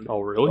friend, Oh,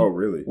 really? Oh,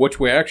 really? which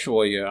we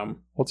actually,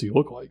 What's he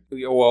look like?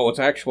 well, it's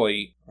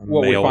actually A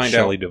what we male find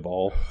Shelley out.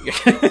 Duvall.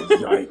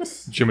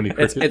 Yikes. Jiminy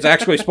It's Cricket. it's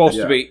actually supposed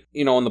Yeah. to be,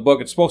 in the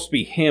book, it's supposed to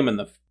be him in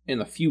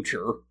the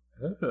future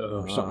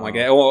Oh. or something like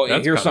that. Well,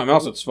 That's here's kinda something cool.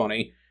 else that's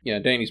funny. Yeah,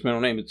 Danny's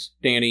middle name it's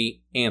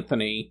Danny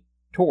Anthony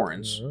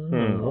Torrance,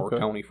 or Okay.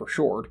 Tony for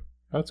short.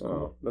 That's cool.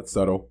 Oh, that's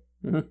subtle.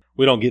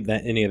 We don't get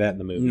any of that in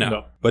the movie.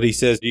 No. But he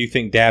says, "Do you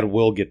think Dad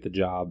will get the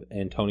job?"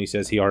 And Tony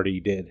says he already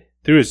did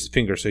through his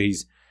finger. So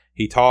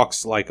he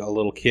talks like a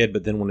little kid,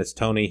 but then when it's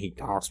Tony, he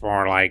talks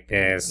more like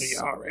this.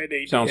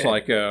 Already sounds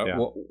like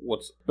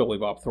what's Billy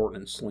Bob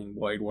Thornton in Sling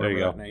Blade, whatever There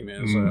you that go. name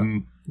is.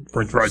 Mhm.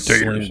 French fried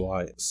taters.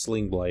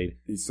 Sling Blade.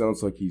 He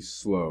sounds like he's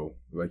slow,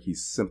 like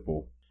he's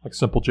simple. Like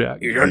Simple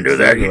Jack. You don't do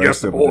that. You're Like just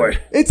a Simple boy.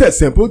 Jack. It's a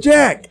Simple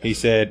Jack. He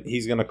said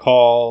he's going to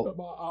call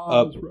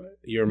up That's right.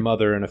 your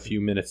mother in a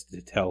few minutes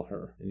to tell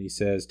her. And he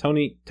says,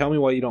 "Tony, tell me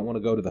why you don't want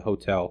to go to the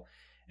hotel."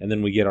 And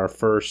then we get our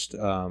first, I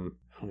don't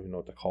even know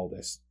what to call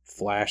this,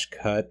 flash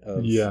cut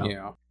of Yeah.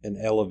 Yeah. an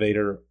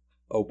elevator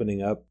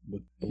opening up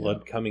with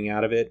blood coming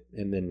out of it,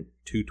 and then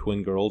two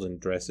twin girls in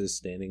dresses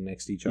standing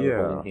next to each other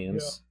Yeah. holding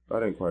hands. I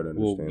didn't quite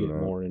We'll understand get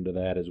that. more into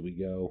that as we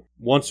go.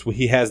 Once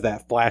he has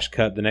that flash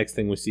cut, the next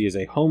thing we see is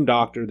a home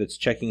doctor that's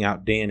checking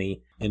out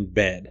Danny in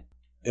bed.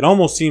 It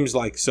almost seems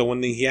like, so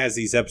when he has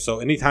these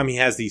episodes, anytime he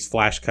has these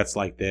flash cuts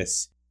like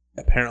this,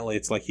 apparently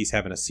it's like he's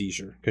having a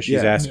seizure, because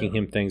she's Yeah. asking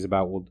him things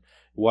about, well,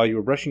 while you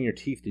were brushing your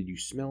teeth, did you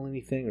smell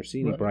anything or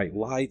see any Right. bright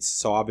lights?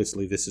 So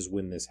obviously this is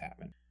when this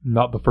happened.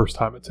 Not the first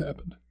time it's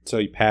happened. So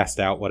he passed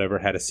out, whatever,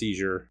 had a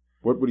seizure.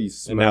 What would he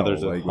smell? And now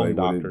there's a like, home would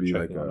doctor it be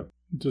like checking on him.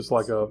 Just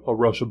like a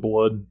rush of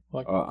blood.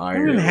 Like I don't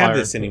iron? even have Iron.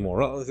 this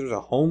anymore. Oh, there's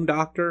a home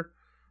doctor.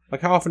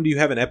 Like, how often do you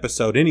have an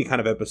episode, any kind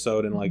of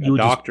episode, and like you a would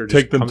doctor just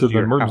take them comes to the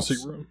your emergency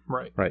house? room.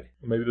 Right. Right.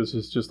 Maybe this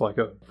is just like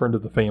a friend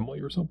of the family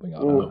or something. I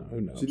don't Well, know.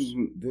 Who knows?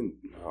 She didn't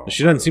oh,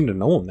 She doesn't seem to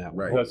know him that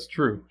well. Right. That's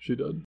true. She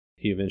did.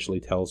 He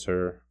eventually tells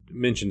her,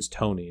 mentions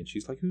Tony, and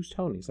she's like, "Who's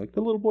Tony?" He's like,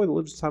 "The little boy that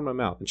lives inside my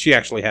mouth." And she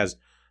actually has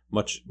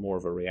much more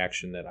of a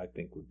reaction that I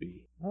think would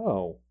be,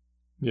 "Oh,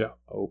 Yeah.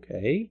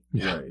 okay."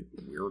 Yeah. Right.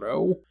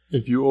 Weirdo.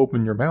 If you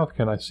open your mouth,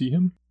 can I see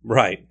him?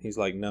 Right. He's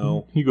like,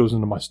 "No." He goes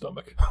into my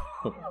stomach.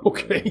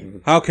 Okay.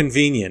 How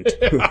convenient.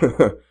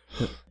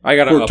 I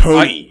gotta For up,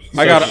 Tony.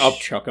 I gotta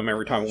upchuck him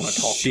every time I want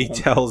to talk She to him.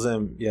 tells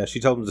him, she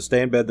told him to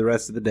stay in bed the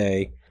rest of the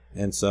day.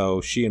 And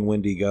so she and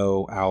Wendy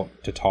go out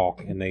to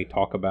talk, and they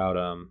talk about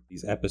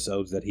these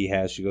episodes that he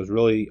has. She goes,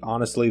 really,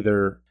 honestly,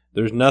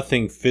 there's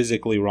nothing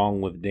physically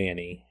wrong with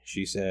Danny,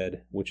 she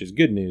said, which is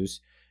good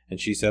news. And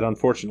she said,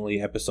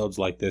 unfortunately, episodes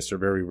like this are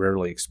very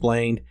rarely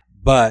explained,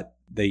 but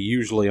they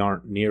usually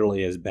aren't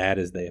nearly as bad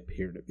as they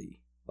appear to be.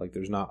 Like,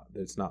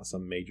 it's not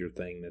some major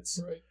thing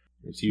that's, Right.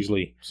 it's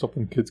usually,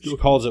 Something kids go she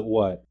calls it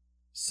what?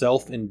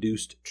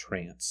 Self-induced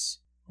trance.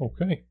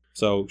 Okay.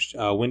 So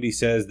Wendy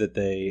says that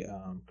they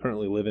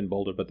currently live in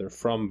Boulder, but they're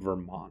from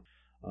Vermont.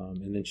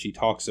 And then she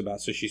talks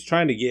about, so she's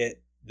trying to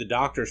get, the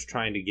doctor's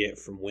trying to get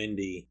from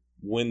Wendy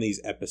when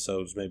these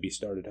episodes maybe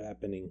started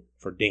happening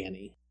for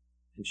Danny.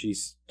 And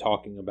she's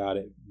talking about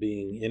it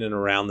being in and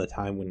around the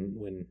time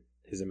when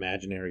his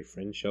imaginary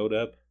friend showed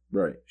up.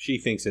 Right. She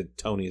thinks that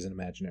Tony is an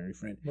imaginary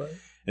friend. Right.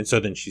 And so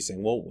then she's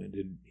saying, well, when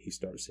did he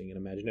start seeing an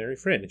imaginary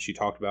friend? And she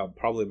talked about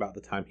probably about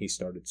the time he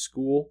started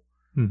school.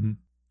 Mm-hmm.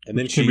 And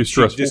then Which can she be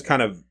stressful. just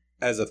kind of,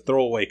 as a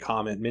throwaway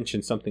comment,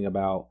 mentioned something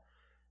about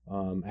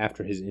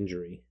after his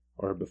injury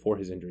or before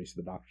his injury. So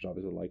the doctor's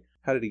office was like,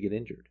 how did he get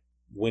injured?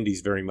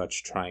 Wendy's very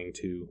much trying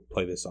to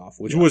play this off,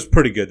 which was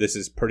pretty good. This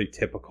is pretty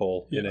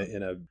typical in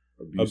a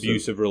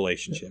abusive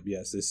relationship.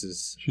 Yes, this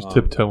is... She's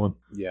tiptoeing.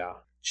 Yeah.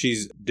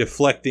 She's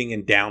deflecting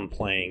and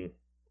downplaying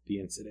the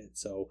incident.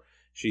 So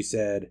she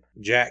said,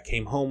 Jack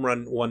came home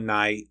one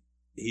night.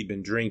 He'd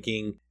been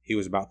drinking. He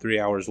was about 3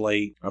 hours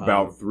late.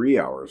 About 3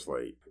 hours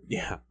late.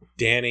 Yeah.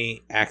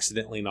 Danny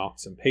accidentally knocked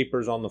some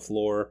papers on the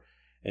floor,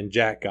 and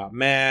Jack got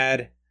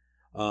mad.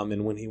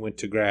 And when he went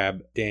to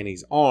grab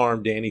Danny's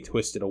arm, Danny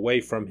twisted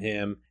away from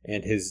him,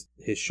 and his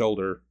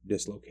shoulder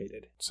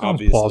dislocated.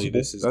 Sounds plausible.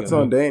 This is That's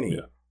gonna- on Danny.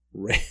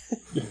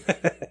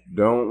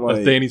 Don't like.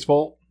 That's Danny's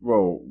fault?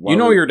 Well, You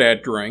know your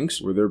dad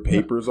drinks. Were there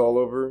papers all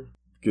over?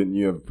 Couldn't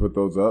you have put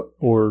those up?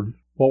 Or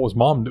what was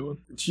Mom doing?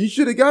 She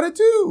should have got it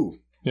too.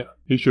 Yeah.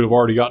 He should have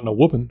already gotten a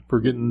whooping for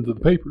getting into the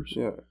papers.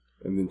 Yeah.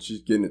 And then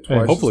she's getting it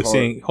twice.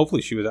 And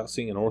Hopefully she was out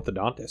seeing an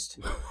orthodontist.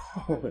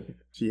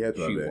 She had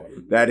to. She have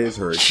wasn't. that is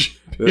her.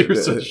 Peter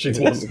said she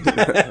wasn't.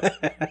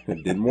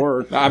 It didn't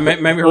work.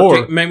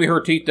 Maybe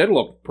her teeth did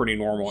look pretty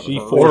normal. She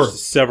at first.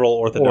 forced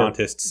several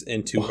orthodontists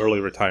into early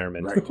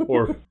retirement. Right.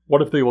 Or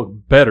what if they look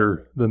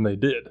better than they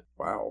did?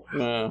 Wow.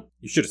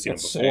 You should have seen them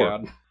That's before.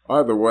 sad.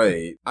 Either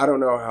way, I don't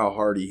know how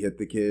hard he hit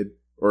the kid,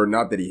 or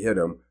not that he hit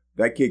him.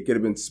 That kid could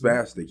have been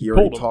spastic. He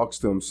already Pulled him. talks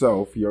to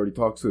himself. He already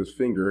talks to his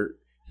finger.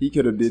 He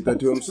could have did that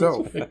to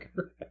himself.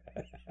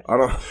 I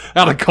don't.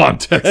 Out of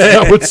context,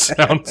 that would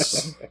sound.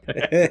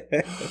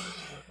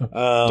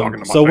 Talking to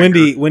my So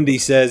finger. Wendy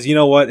says, you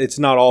know what? It's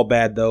not all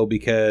bad though,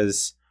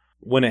 because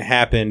when it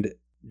happened,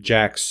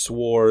 Jack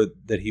swore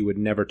that he would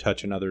never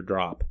touch another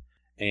drop,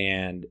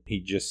 and he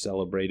just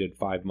celebrated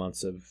 5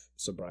 months of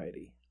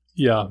sobriety.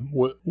 Yeah,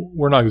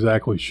 we're not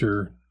exactly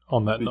sure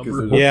on that Because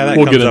number. there's Yeah, that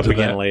we'll comes get up into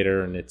again that.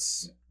 later, and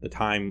it's the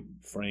time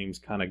frames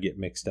kind of get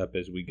mixed up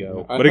as we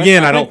go. I But think-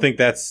 again, I I don't think- think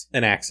that's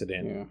an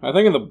accident. Yeah, I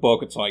think in the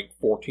book it's like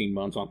 14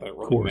 months. Not that it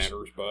really course.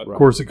 matters, but Of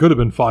course, it could have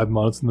been 5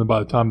 months, and then by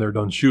the time they're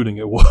done shooting,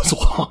 it was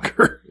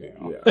longer.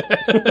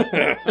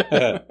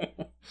 Yeah.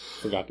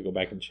 Forgot to go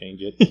back and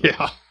change it.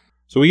 Yeah.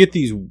 So we get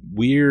these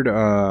weird,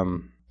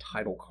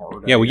 title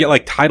card. we get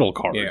like title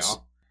cards. Yeah.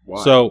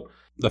 Why? So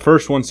the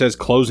first one says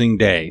closing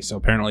day. So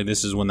apparently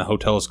this is when the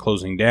hotel is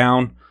closing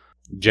down.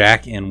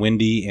 Jack and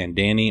Wendy and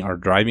Danny are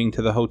driving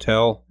to the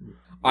hotel.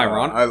 I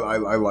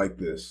like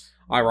this.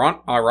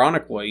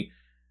 Ironically,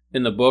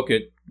 in the book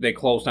they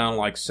close down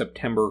like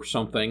September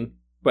something,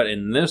 but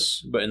in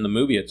the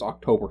movie it's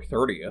October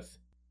 30th.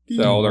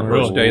 So their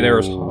first day there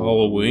is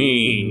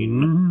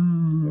Halloween.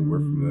 And we're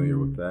familiar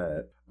with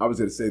that. I was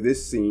going to say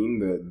this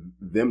scene,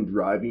 them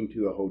driving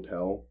to the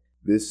hotel.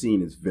 This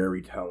scene is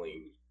very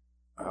telling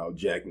how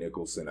Jack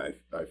Nicholson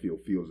I feel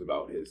feels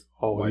about his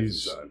wife and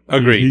he's son.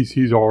 Agreed.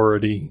 He's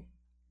already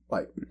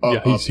Like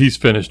he's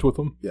finished with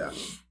them. yeah,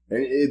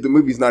 and the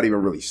movie's not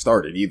even really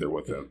started either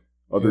with him,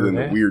 other than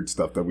the Yeah. weird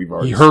stuff that we've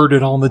already He heard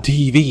it on the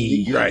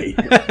TV. Right.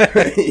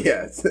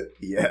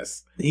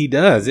 yes. He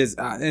does.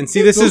 And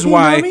see, this is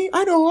why.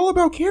 I know all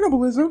about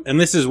cannibalism. And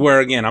this is where,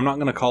 again, I'm not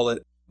going to call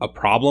it a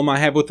problem I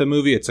have with the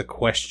movie. It's a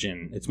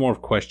question. It's more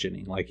of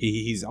questioning. Like,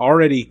 he's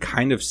already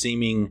kind of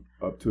seeming...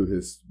 Up to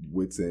his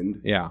wits'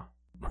 end. Yeah.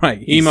 Right.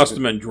 He must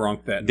have been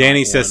drunk that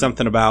Danny night says when-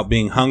 something about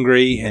being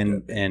hungry,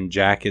 and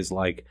Jack is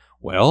like,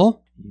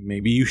 well,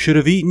 maybe you should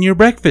have eaten your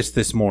breakfast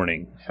this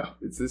morning.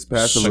 It's this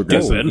passive So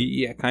aggressive. good.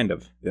 Yeah, kind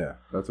of. Yeah,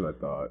 that's what I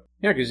thought.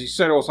 Yeah, because he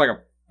said it was like a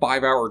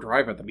 5-hour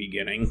drive at the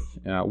beginning.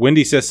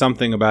 Wendy says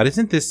something about,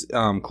 isn't this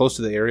close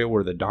to the area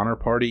where the Donner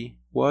Party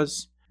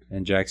was?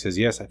 And Jack says,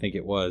 yes, I think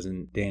it was.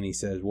 And Danny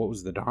says, what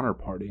was the Donner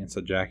Party? And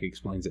so Jack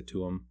explains it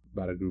to him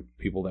about a group of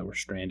people that were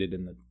stranded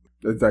in the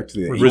It's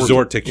actually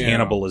resort to Yeah.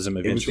 cannibalism It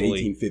was the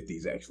eventually.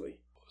 1850s, actually.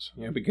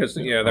 Yeah, because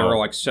they were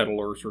like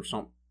settlers or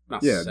something.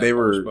 Not Yeah, they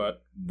settlers, were-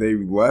 but They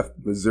left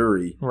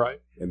Missouri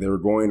Right. and they were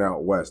going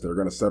out west. They were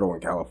going to settle in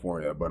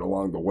California, but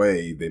along the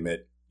way, they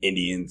met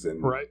Indians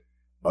and Right.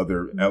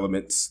 other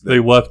elements. They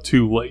left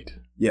too late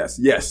Yes,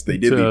 they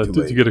did leave too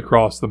late. to get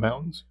across the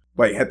mountains.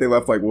 Like, had they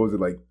left, like, what was it,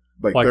 like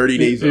 30 Like,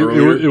 days it,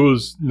 earlier? It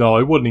was no,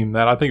 it wasn't even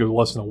that. I think it was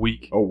less than a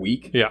week. A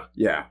week? Yeah.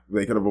 Yeah,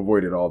 they could have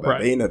avoided all that.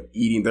 Right. They ended up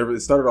eating. It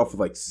started off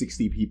with like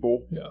 60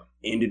 people. Yeah.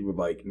 Ended with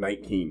like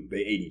 19. They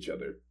ate each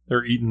other.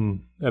 They're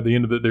eating at the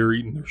end of it. They were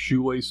eating their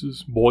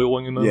shoelaces,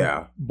 boiling them.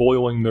 Yeah.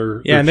 boiling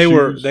their Yeah, and their they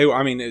were, shoes.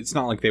 I mean, it's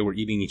not like they were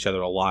eating each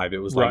other alive. It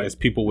was like Right. as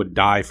people would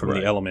die from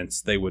Right. the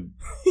elements, they would,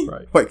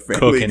 right. Like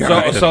Family Cooking.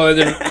 Guy. so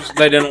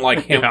they didn't like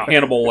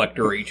Hannibal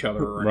Lecter each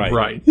other. Or Right.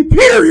 Right.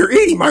 Peter, you're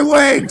eating my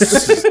legs!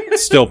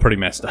 still pretty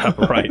messed up,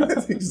 right?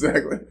 That's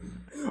exactly.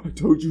 I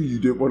told you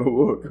didn't want to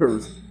look. You're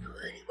eating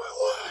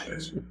my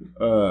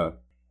legs.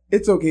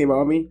 It's okay,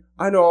 Mommy.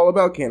 I know all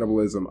about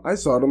cannibalism. I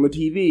saw it on the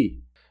TV.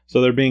 So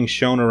they're being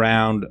shown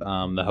around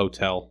the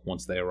hotel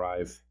once they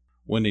arrive.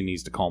 Wendy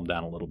needs to calm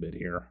down a little bit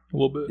here. A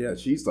little bit. Yeah,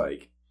 she's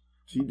like,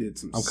 she did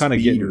some I'm kinda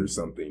speed getting or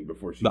something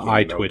before she The came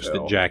eye to the twitch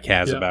hotel. that Jack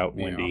has Yeah. about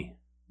Yeah. Wendy.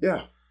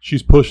 Yeah.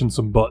 She's pushing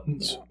some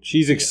buttons.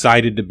 She's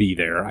excited to be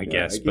there, I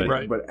guess, get but it,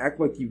 Right. but act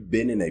like you've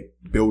been in a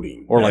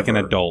building. or like an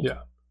ever. adult, Yeah.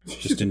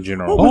 just in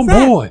general. What's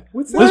that? boy,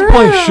 What's this that?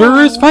 place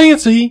sure is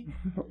fancy.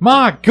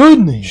 My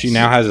goodness. She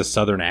now has a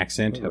southern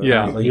accent. Yeah.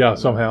 apparently. Yeah.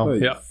 Somehow.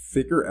 Like, Yeah.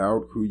 Figure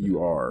out who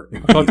you are.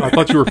 I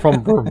thought you were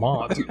from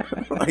Vermont.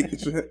 Like,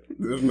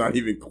 there's not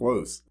even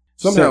close.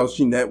 Somehow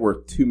she net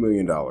worth $2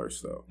 million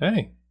though.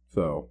 Hey,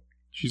 So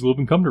she's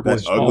living comfortably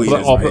that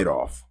ugliness paid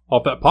off.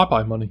 off that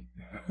Popeye money.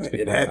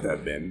 It had to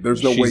have been.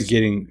 There's no She's way.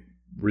 getting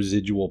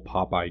residual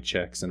Popeye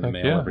checks in the Heck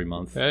mail yeah. every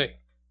month. Hey,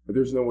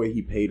 There's no way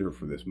he paid her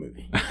for this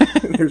movie.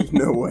 There's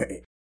no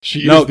way.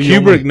 she No, is the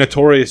Kubrick only-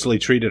 notoriously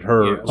treated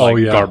her Yeah. like Oh,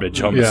 yeah.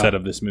 garbage on the Yeah. set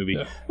of this movie.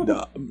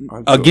 Yeah. I'm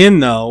so- Again,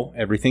 though,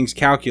 everything's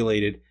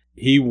calculated.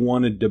 He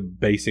wanted to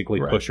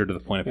basically Right. push her to the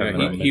point of having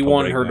Yeah, a he mental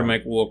wanted her to breakdown.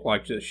 make it look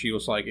like she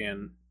was like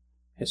in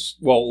his.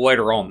 Well,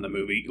 later on in the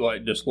movie,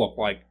 like just look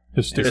like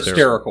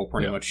hysterical,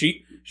 pretty Yeah. much.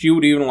 She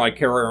would even like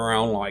carry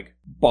around like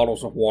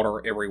bottles of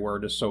water everywhere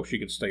just so she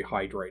could stay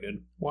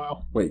hydrated.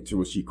 Wow. Wait, so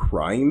was she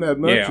crying that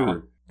much? Yeah.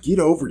 Or get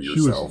over She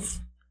yourself.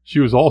 She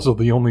was also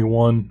the only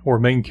one or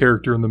main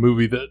character in the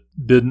movie that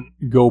didn't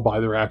go by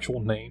their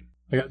actual name.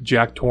 I got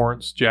Jack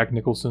Torrance, Jack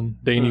Nicholson,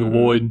 Danny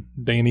Lloyd,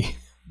 Danny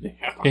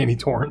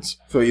Torrance.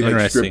 So he like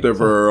Interesting. stripped of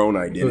her own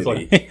It was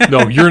identity. like,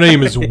 no, your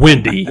name is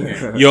Wendy.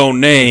 Your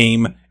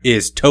name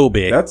is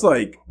Toby. That's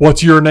like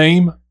What's your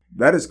name?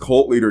 that is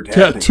cult leader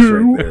tactics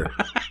Tattoo. right there.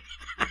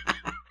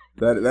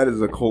 That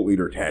is a cult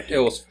leader tactic. It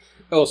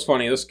was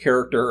funny. This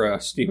character,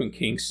 Stephen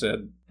King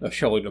said,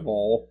 Shelley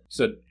Duvall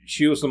said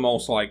she was the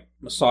most like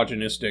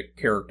misogynistic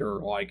character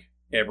like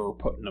ever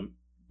put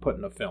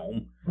in a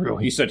film.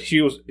 Really? He said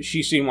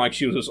she seemed like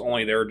she was just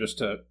only there just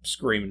to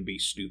scream and be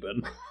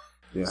stupid.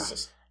 Yeah.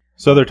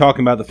 So they're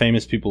talking about the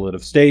famous people that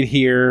have stayed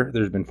here.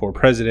 There's been 4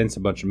 presidents,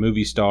 a bunch of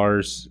movie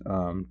stars.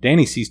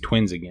 Danny sees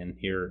twins again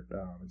here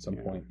at some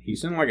point.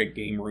 He's in like a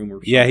game room or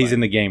something. Yeah, he's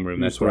in the game room.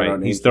 He's That's throwing right.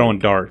 out He's names. throwing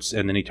darts,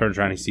 and then he turns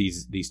around and he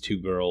sees these 2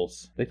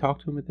 girls. They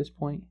talk to him at this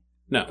point.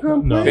 No.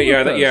 No. They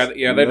No.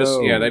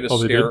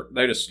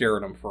 just stare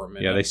at him for a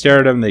minute. Yeah, they stare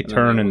at him. They And then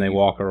turn they and they leave.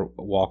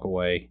 walk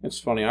away. It's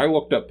funny. I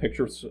looked up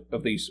pictures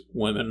of these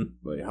women.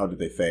 Like, how did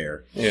they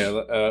fare?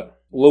 Yeah,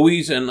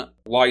 Louise and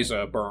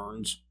Liza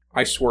Burns.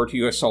 I swear to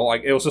you, I saw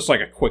like it was just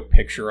like a quick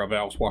picture of it.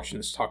 I was watching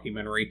this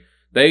documentary.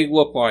 They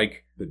look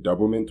like The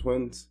Doublemint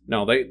twins?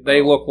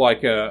 they look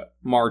like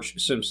Marge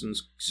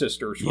Simpson's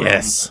sisters.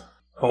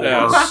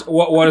 From,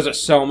 what is it?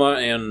 Selma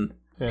and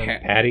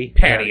And Patty?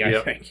 Patty, Yep.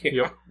 I think. Yeah.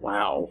 Yep.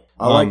 Wow.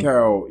 I like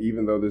how,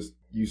 even though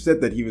you said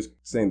that he was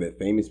saying that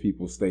famous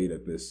people stayed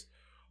at this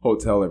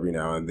hotel every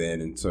now and then,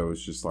 and so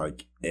it's just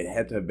like, it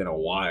had to have been a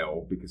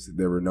while because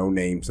there were no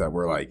names that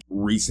were like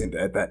recent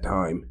at that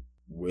time.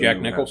 Jack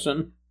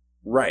Nicholson.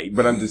 Right,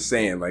 but I'm just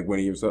saying, like, when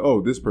he was like,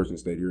 oh, this person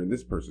stayed here and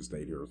this person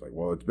stayed here, I was like,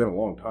 well, it's been a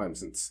long time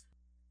since.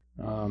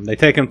 They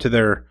take him to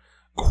their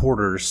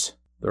quarters,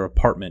 their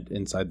apartment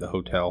inside the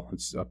hotel.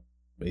 It's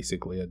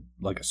basically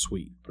like a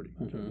suite, pretty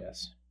much, I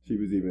guess. She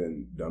was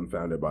even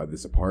dumbfounded by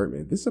this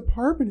apartment. This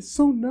apartment is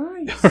so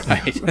nice.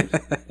 Right.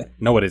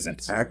 No, it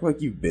isn't. Act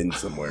like you've been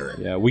somewhere.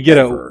 Yeah, we get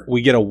Ever.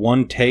 a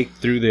one take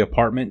through the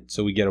apartment,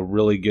 so we get a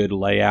really good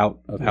layout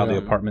of how the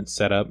apartment's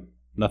set up.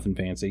 Nothing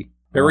fancy.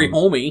 Very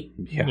homey.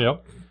 Yeah.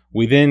 Yep.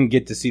 We then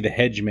get to see the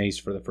hedge maze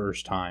for the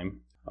first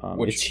time.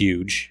 Which- It's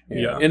huge.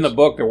 Yeah. In the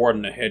book, there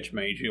wasn't a hedge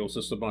maze. It was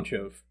just a bunch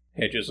of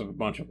hedges of a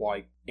bunch of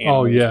like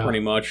animals, yeah. pretty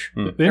much.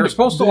 Hmm. They were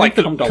supposed to They like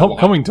ended come up to life.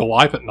 coming to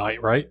life at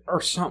night, right?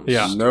 Or something.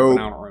 Yeah. stupid, Nope.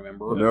 I don't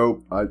remember.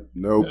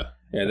 Nope. Yeah.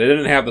 Yeah, they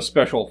didn't have the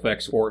special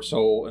effects for it,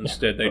 so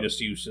instead they just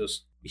used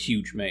this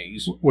huge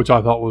maze. Which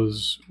I thought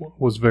was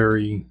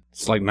very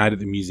It's like Night at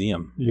the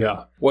Museum.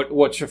 yeah.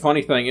 What's the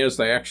funny thing is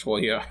they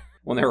actually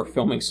when they were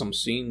filming some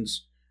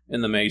scenes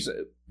in the maze,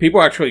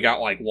 people actually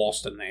got like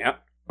lost in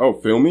that. Oh,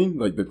 filming?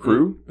 Like the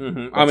crew?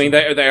 Mm-hmm. I mean,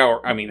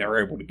 they're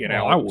able to get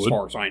Well, out I as would.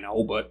 far as I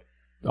know, but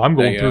I'm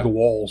going They, through the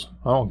walls.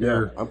 I don't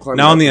care. I'm climbing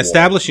Now, up on the wall.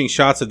 establishing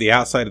shots of the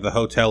outside of the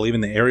hotel,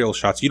 even the aerial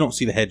shots, you don't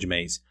see the hedge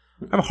maze.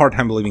 I have a hard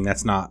time believing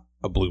that's not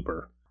a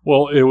blooper.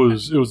 Well, it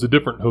was a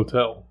different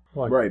hotel.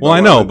 Like, Right. Well, I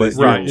a lot know, of but this-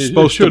 you're Right, it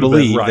supposed to should have been,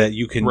 believe right, that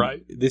you can.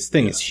 right. This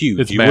thing is huge.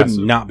 It's you massive.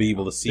 would not be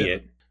able to see Yeah.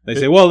 it. They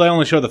say, well, they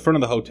only show the front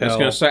of the I was hotel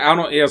gonna say I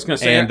was gonna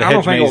say And the I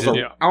don't hedge think it was maze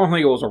a, is- I don't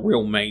think it was a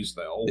real maze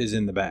though. is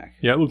in the back.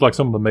 Yeah, it looked like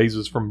some of the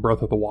mazes from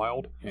Breath of the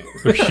Wild. Yeah.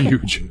 They're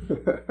huge.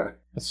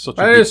 That's such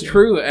a That big is game.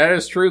 true. That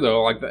is true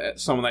though. Like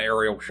some of the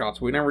aerial shots,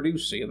 we never do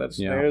see it. That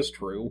Yeah. is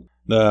true.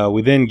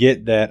 We then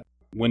get that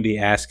Wendy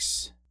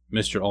asks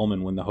Mr.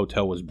 Ullman when the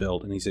hotel was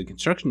built, and he said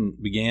construction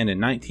began in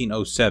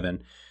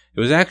 1907. It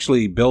was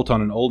actually built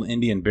on an old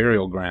Indian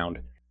burial ground.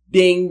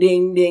 Ding,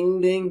 ding,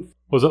 ding, ding.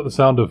 Was that the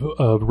sound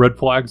of red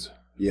flags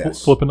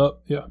Yes. flipping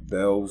up? Yeah.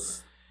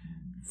 Bells,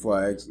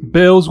 flags.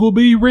 Bells will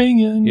be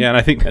ringing. Yeah, and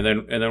I think And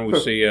then we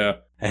see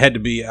it had to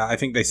be. I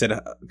think they said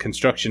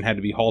construction had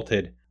to be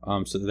halted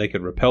so that they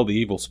could repel the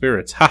evil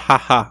spirits. Ha ha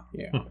ha!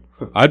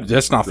 yeah.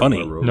 That's not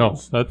funny. No,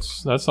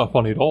 that's not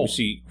funny at all. We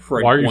see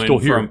Fred Why are you Gwynn still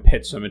here? from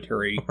Pet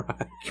Cemetery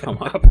come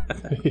up.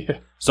 Yeah.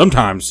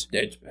 Sometimes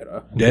Dead's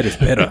better. dead is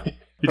better.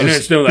 He And just,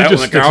 it's still he that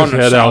just one, sticks the his cow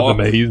in head the out of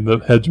the cellar. maze, the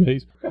hedge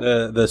maze.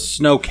 The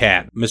snow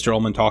cat. Mr.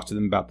 Ullman talks to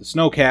them about the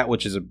snow cat,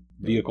 which is a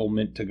vehicle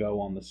meant to go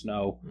on the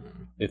snow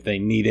if they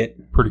need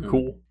it. Pretty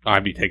cool.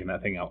 I'd be taking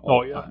that thing out.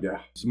 Oh, yeah. Yeah.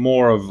 It's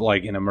more of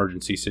like in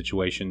emergency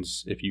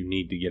situations if you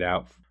need to get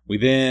out. We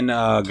then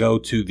go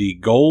to the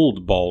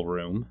Gold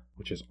Ballroom,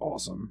 which is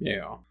awesome.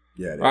 Yeah.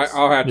 Yeah, it is.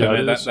 I'll have to Yeah,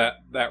 admit it is.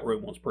 that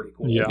room was pretty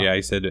cool. Yeah. Yeah,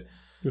 he said it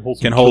It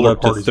holds can some hold killer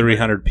up to parties.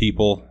 300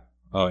 people.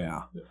 Oh,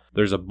 yeah.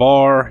 There's a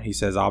bar. He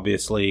says,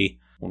 obviously,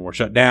 when we're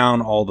shut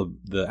down, all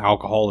the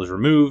alcohol is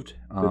removed.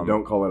 Then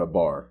don't call it a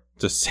bar.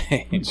 Just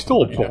saying. It's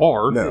still a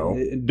bar. No.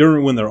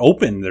 During when they're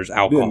open, there's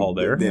alcohol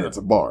Then- there. Then it's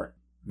a bar.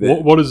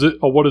 Then What is it?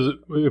 Oh, what is it?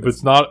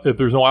 If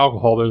there's no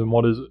alcohol there, then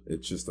what is it?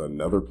 it's just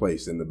another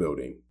place in the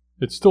building.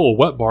 It's still a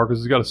wet bar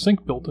because it's got a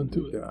sink built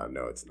into it. Yeah,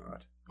 no, it's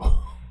not.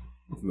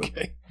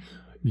 Okay.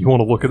 You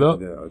want to look it up?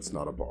 No, it's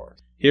not a bar.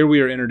 Here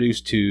we are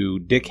introduced to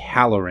Dick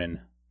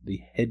Halloran,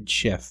 the head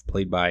chef,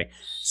 played by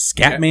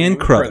Scatman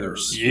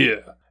Crothers. Yeah.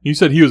 You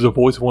said he was a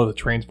voice of one of the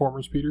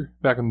Transformers, Peter,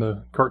 back in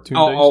the cartoon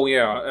days? Oh,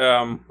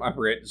 yeah. I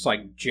forget. It's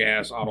like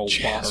Jazz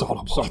Autobot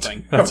or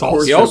something. That's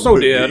awesome. He also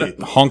did,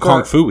 Hong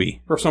Kong Phooey.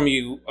 for some of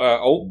you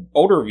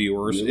older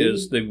viewers,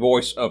 is the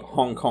voice of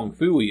Hong Kong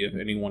Phooey, if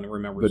anyone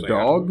remembers The that.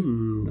 dog?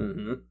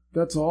 Mm-hmm.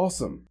 That's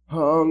awesome.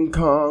 Hong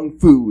Kong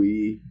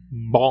Phooey.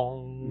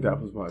 Bong.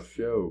 That was my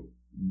show.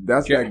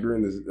 That's back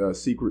during the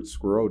Secret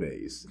Squirrel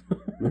days.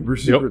 Remember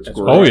Secret Yep.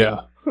 Squirrel? Oh,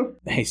 yeah.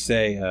 They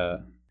say,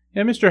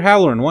 yeah, Mr.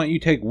 Halloran, why don't you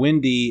take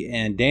Wendy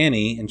and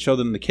Danny and show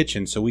them the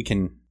kitchen so we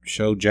can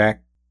show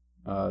Jack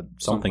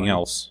something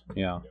else.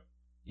 Yeah.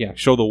 Yeah,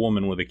 show the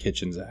woman where the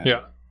kitchen's at.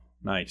 Yeah.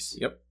 Nice.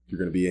 Yep. You're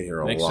going to be in here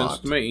a Makes lot.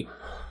 sense to me.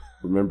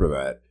 Remember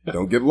that.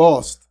 Don't get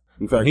lost.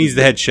 In fact, He's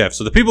the head chef.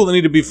 So the people that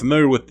need to be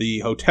familiar with the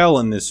hotel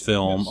in this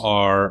film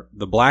are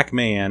the black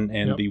man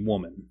and the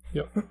woman.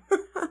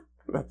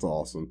 That's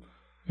awesome.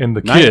 And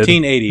the kid.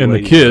 1980, and the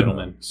ladies and kid.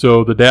 gentlemen.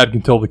 So the dad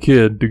can tell the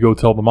kid to go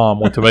tell the mom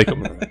what to make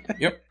them.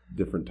 Yep.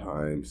 Different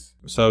times.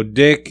 So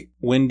Dick,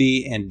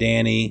 Wendy, and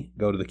Danny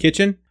go to the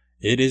kitchen.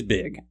 It is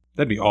big.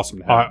 That'd be awesome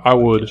to have. I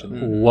would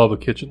kitchen. love a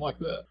kitchen like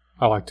that.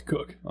 I like to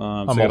cook. So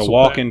I'm they got a also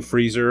walk-in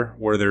freezer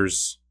where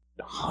there's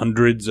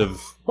hundreds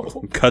of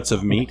cuts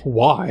of meat.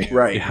 Why?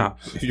 Right. Yeah.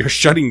 If you're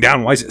shutting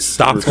down, why is it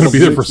stopped? It's gonna be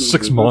there for It's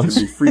 6 gonna months.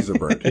 be freezer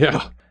burnt.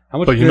 Yeah. How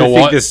much But do you they know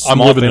think what? this I'm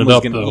small living it family's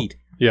up, gonna though. eat?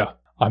 Yeah.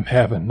 I'm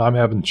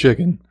having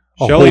chicken.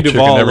 A Shelley whole chicken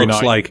Duvall every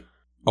looks night. like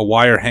a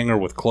wire hanger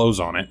with clothes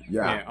on it.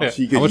 Yeah. Yeah.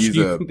 She How could much use do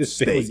you a think this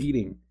family's steak.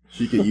 eating?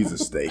 She could use a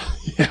steak.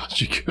 Yeah,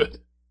 she could.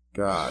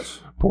 Gosh.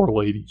 Poor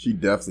lady. She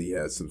definitely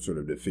has some sort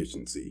of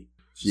deficiency.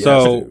 She has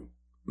So, to.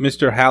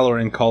 Mr.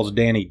 Halloran calls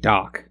Danny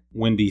Doc.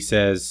 Wendy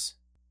says,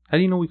 "How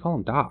do you know we call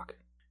him Doc?"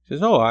 She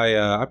says, "Oh,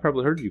 I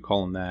probably heard you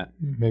call him that."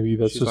 Maybe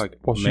that's She's just like,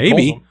 what she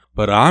maybe, calls him.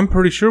 but I'm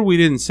pretty sure we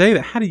didn't say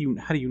that. How do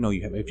you know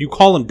you haven't? If you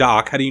call him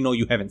Doc, how do you know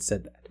you haven't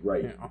said that?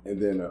 Right. Yeah.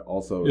 And then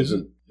also,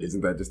 Isn't-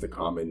 isn't that just a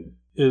common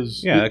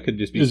Yeah, that could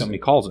just be is- something he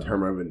calls him.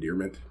 term of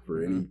endearment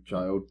for any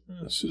child?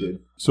 Kid,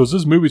 So is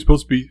this movie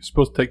supposed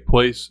to take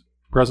place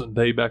present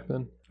day back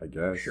then? I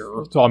guess.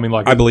 Sure. So I mean,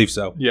 like I believe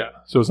so. Yeah.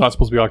 So it's not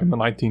supposed to be like in the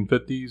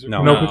 1950s.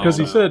 No. No, because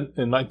he no. said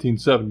in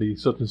 1970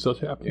 such and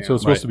such happened. Yeah. So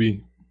it's supposed to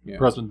be Yeah.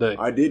 present day.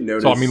 I did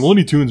notice. So I mean,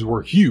 Looney Tunes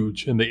were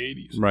huge in the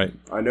 80s. Right.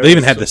 I They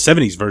even had the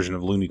 '70s version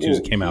of Looney Tunes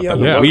that came out. He That had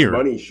was the Bugs weird.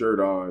 Bunny shirt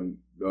on,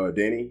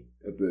 Danny.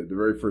 At the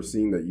very first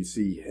scene that you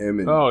see him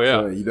and Oh,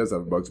 yeah. he does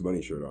have a Bugs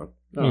Bunny shirt on.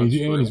 And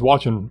he's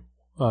watching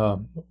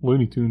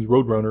Looney Tunes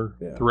Roadrunner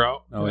Yeah.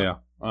 throughout. Oh yeah.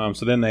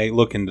 So then they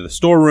look into the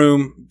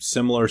storeroom,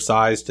 similar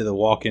size to the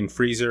walk-in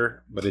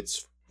freezer, but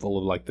it's full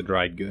of like the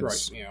dried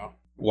goods. Right, yeah.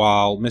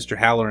 While Mr.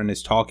 Halloran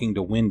is talking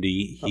to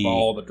Wendy, Of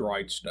all the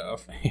dried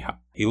stuff.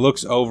 he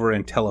looks over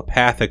and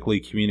telepathically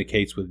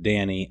communicates with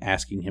Danny,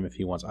 asking him if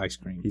he wants ice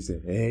cream. He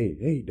said,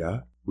 "Hey,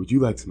 Doc, would you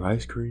like some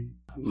ice cream?"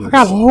 I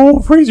got a whole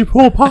freezer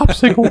full of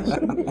popsicles.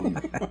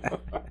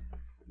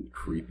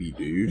 Creepy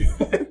dude.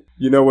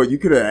 You know what? You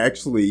could have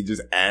actually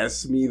just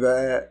asked me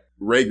that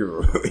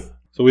regularly.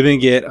 So we then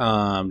get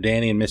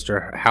Danny and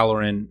Mr.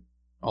 Halloran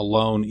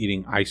alone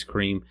eating ice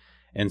cream,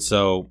 and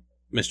so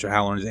Mr.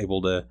 Halloran is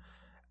able to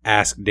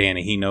ask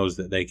Danny. He knows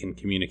that they can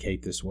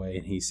communicate this way,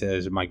 and he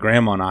says, "My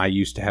grandma and I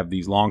used to have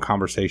these long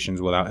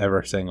conversations without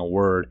ever saying a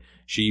word.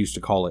 She used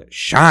to call it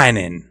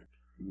shining."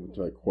 Which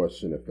I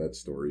question if that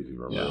story is even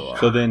real.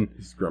 So then,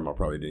 His grandma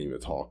probably didn't even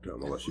talk to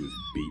him unless she was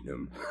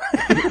beating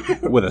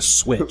him. with a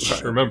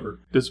switch, Remember,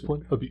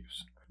 discipline,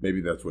 abuse. Maybe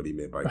that's what he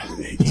meant by Is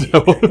communicating.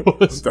 that what it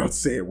was? Without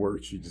saying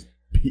words, she just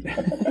beat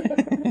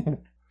him.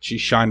 she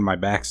shined my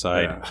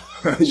backside.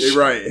 Yeah. You're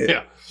right.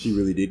 Yeah. She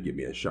really did give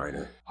me a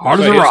shiner. Hard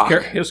as So a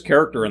rock. his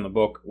character in the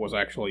book was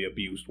actually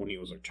abused when he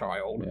was a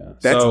child. Yeah.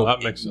 That's So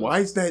that makes sense. Why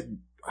is that?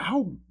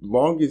 How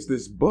long is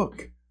this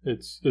book?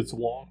 It's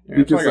long. Yeah,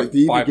 it's Because like a like, they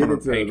even get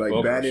 500-page into like book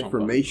or bad something.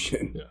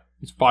 information. Yeah.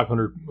 It's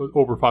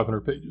over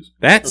 500 pages.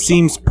 that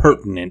seems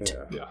pertinent.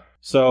 Yeah. Yeah.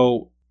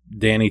 So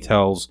Danny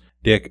tells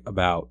Dick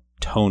about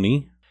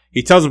Tony.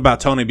 He tells him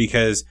about Tony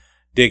because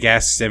Dick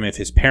asks him if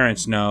his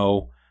parents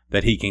know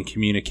that he can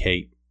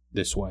communicate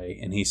this way.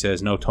 And he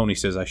says, no, Tony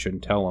says I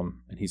shouldn't tell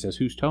him. And he says,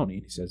 who's Tony?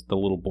 And he says, the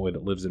little boy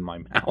that lives in my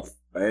mouth.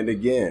 And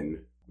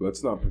again,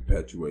 let's not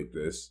perpetuate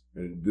this.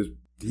 And the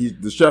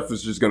chef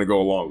is just going to go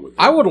along with it.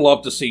 I would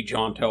love to see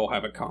John Tell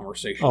have a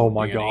conversation. Oh with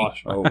my Danny.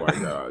 gosh. Oh my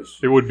gosh.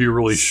 It would be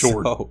really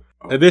short. So,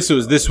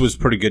 this was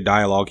pretty good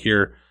dialogue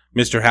here.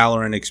 Mr.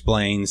 Halloran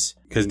explains,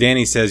 because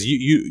Danny says,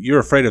 you're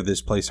afraid of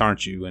this place,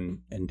 aren't you? And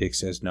Dick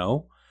says,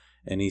 no.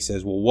 And he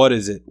says, well, what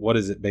is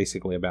it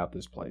basically about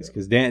this place?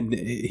 Because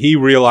he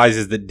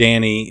realizes that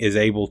Danny is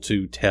able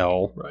to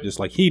tell, Right. just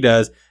like he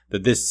does,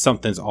 that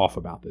something's off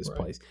about this Right.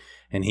 place.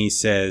 And he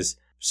says,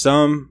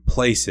 some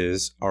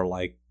places are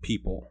like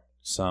people.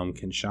 Some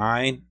can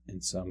shine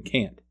and some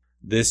can't.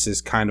 This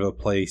is kind of a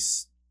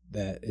place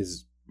that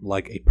is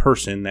like a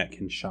person that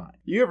can shine.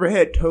 You ever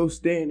had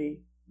toast, Danny?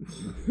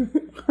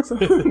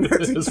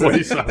 That's what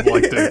he sounds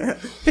like, too.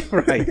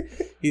 Right.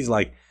 He's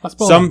like, I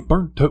smell some like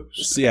burnt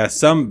toast.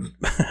 yes,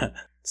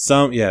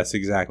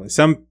 exactly.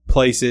 Some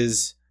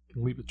places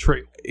Can leave a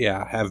trail.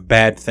 Yeah, have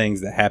bad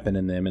things that happen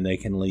in them, and they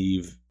can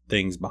leave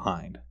things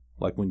behind,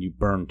 like when you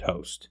burn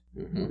toast.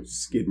 Mm-hmm.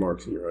 Skid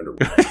marks in your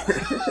underwear.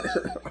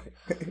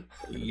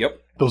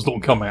 Yep. Those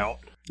don't come out.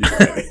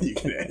 You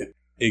can edit.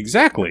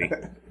 Exactly.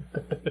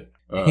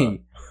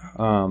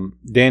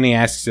 Danny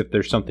asks if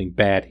there's something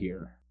bad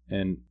here,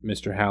 and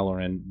Mr.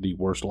 Halloran, the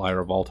worst liar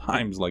of all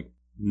time, is like,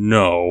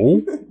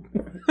 no.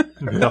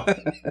 No.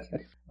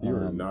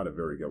 You're not a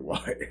very good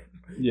liar.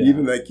 Yeah.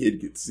 Even that kid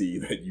could see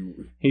that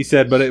you. He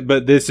said,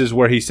 but this is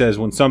where he says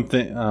when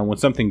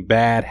something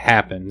bad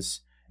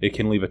happens, it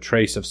can leave a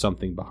trace of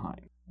something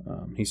behind.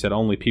 He said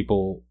only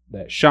people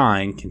that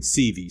shine can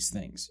see these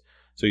things.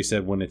 So he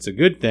said when it's a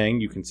good thing,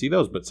 you can see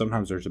those, but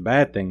sometimes there's a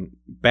bad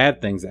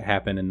things that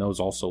happen, and those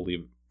also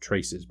leave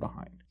traces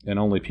behind. And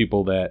only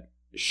people that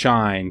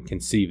shine can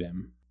see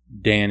them.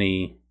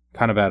 Danny,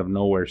 kind of out of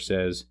nowhere,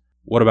 says,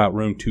 "What about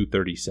room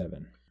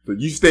 237?" So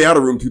you stay out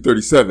of room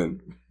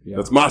 237. Yeah.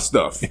 That's my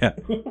stuff. Yeah.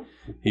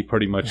 He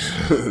pretty much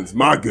It's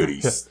my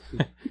goodies.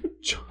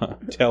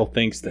 Tell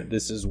thinks that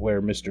this is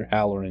where Mr.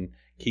 Halloran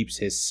keeps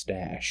his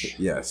stash.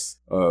 Yes.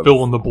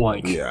 Fill in the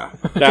blank. Yeah.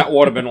 That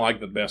would have been like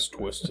the best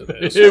twist to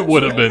this. It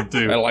would have been,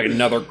 too. Like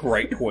another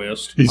great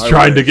twist. He's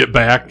trying to get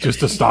back just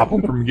to stop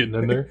him from getting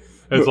in there.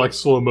 It's like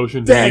slow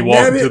motion. Dang, Danny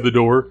walking damn it. to the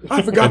door.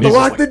 I forgot and to he's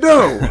lock just the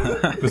door.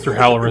 Mr.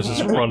 Halloran's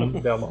just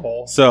running down the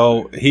hall.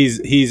 So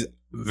he's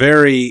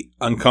very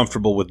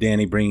uncomfortable with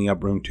Danny bringing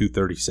up room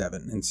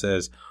 237 and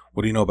says,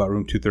 "What do you know about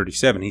room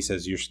 237?" He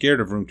says, "You're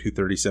scared of room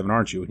 237,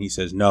 aren't you?" And he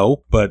says,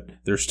 "No, but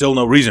there's still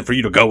no reason for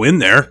you to go in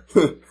there."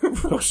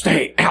 So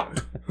stay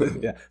out.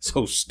 Yeah.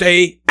 So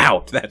stay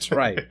out. That's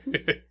right.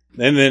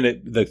 And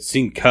then the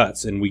scene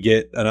cuts, and we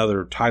get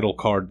another title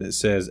card that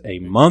says "A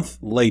month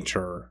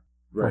later."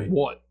 Right.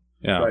 What?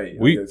 Yeah, Right,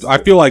 I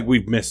feel like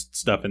we've missed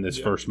stuff in this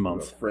first A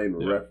month. frame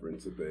of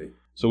reference that they.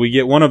 So we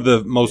get one of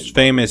the most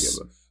famous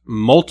give us.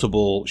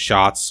 multiple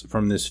shots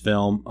from this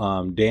film.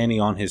 Danny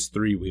on his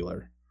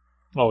 3-wheeler.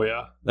 Oh,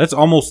 yeah. That's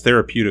almost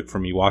therapeutic for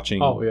me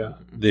watching. Oh, yeah.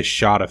 This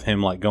shot of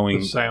him like going.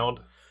 The sound.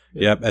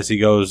 Yep, as he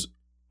goes.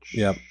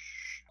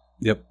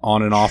 Yep,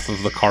 on and off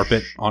of the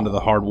carpet onto the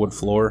hardwood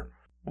floor.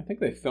 I think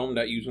they filmed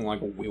that using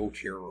like a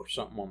wheelchair or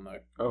something on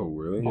the Oh,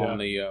 really? Yeah. on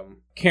the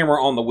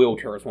camera on the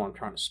wheelchair is what I'm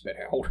trying to spit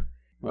out.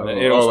 Oh,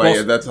 It was yeah,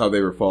 supposed- that's how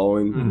they were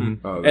following. Mhm.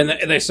 Oh, and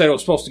they said it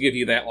was supposed to give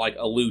you that like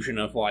illusion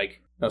of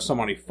like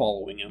somebody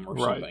following him or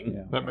Right. something.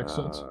 Yeah. That makes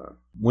sense.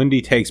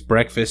 Wendy takes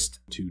breakfast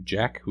to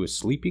Jack, who is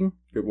sleeping.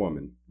 Good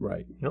woman.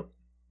 Right. Yep.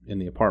 In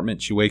the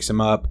apartment, she wakes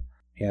him up.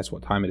 He asks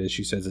what time it is.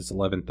 She says it's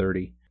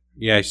 11:30.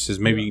 Yeah, she says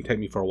maybe you can take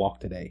me for a walk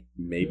today.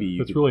 Maybe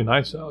you. It's could- really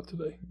nice out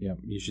today. Yeah,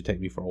 you should take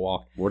me for a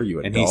walk. What are you?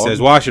 A And dog? he says,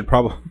 "Well, I should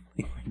probably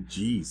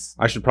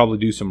Jeez.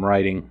 do some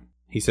writing."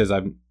 He says,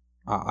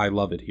 I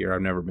love it here.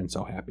 I've never been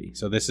so happy."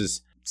 So this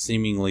is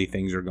seemingly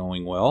things are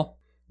going well.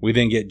 We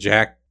then get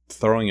Jack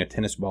throwing a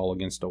tennis ball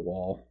against a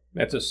wall.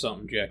 That's just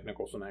something Jack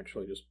Nicholson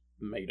actually just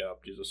made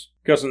up. Just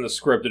because in the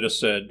script it just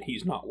said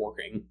he's not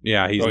working.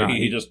 Yeah, he's So not.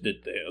 He just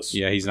did this.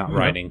 Yeah, he's not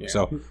writing. Yeah.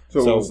 So So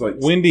it was like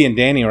Wendy and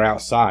Danny are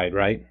outside,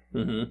 right?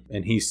 Mm-hmm.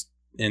 And he's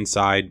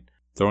inside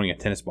throwing a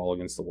tennis ball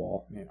against the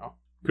wall. Yeah.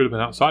 Could have been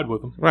outside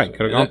with him. Right,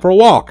 could have And gone that- for a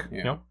walk.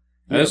 Yeah. Yep.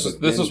 And this Yeah, is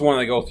but then- when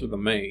they go through the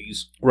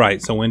maze.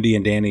 Right, so Wendy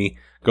and Danny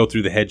go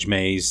through the hedge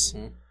maze.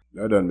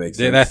 that doesn't make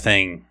sense. That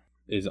thing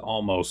is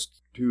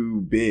almost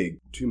Too big,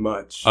 too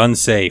much.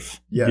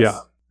 unsafe. Yes. Yeah.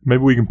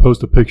 Maybe we can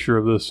post a picture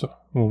of this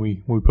when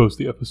we post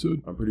the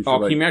episode. I'm pretty sure. Oh,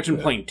 can like, you imagine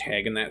yeah, playing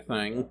tag in that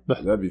thing?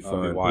 That'd be That'd be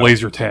fun. wild.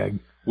 Laser tag.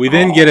 We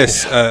then get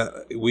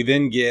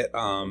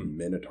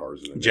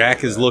Minotaurs. in the Jack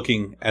middle is of that.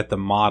 looking at the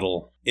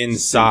model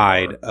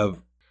inside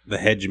of the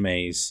hedge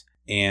maze,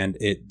 and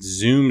it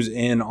zooms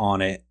in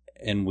on it,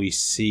 and we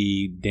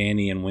see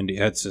Danny and Wendy.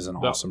 That's an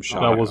awesome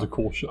shot. That was a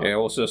cool shot. Yeah, it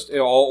was just it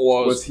all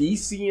was. Was he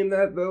seeing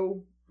that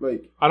though?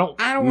 Like, I don't.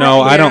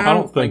 No, I don't- I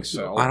don't think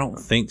so. I don't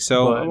think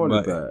so. I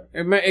wondered but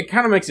that. It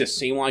kind of makes it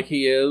seem like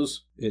he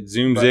is. it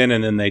zooms But- in,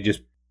 and then they just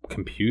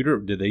computer.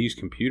 Did they use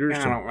computers?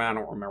 I don't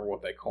remember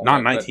what they call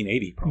Not it. but-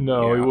 1980, probably.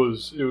 No,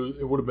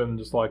 Yeah. it would have been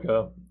just like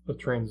a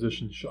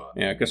transition shot.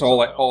 Yeah, because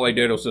all they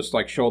did was just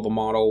like show the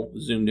model,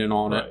 zoomed in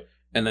on it, Right.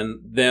 and then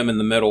them in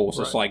the middle was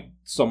just Right. like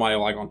somebody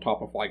like on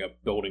top of like a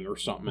building or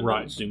something, and then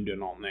Right. zoomed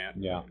in on that,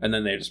 Yeah. and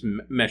then they just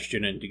meshed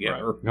it in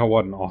together. No,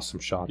 what an awesome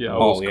shot. Yeah. though.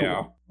 Oh was cool. yeah,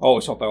 I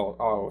always thought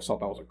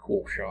that was a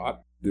cool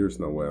shot. There's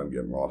no way I'm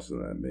getting lost in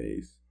that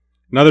maze.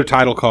 Another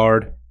title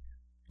card.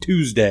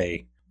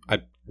 Tuesday.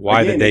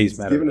 Why Again, the days it's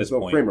matter at giving this us no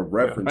point. frame of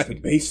reference to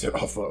Right. base it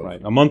off of.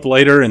 Right. A month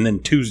later, and then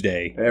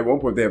Tuesday. And at one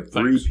point, they have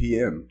 3 Thanks.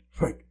 p.m.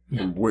 Like,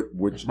 from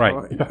which Right.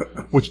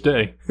 time? Which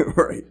day?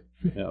 Right.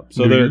 Yep.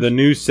 So New Year's. the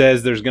news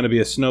says there's going to be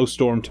a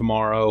snowstorm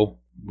tomorrow.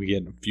 We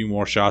get a few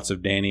more shots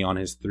of Danny on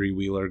his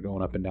 3-wheeler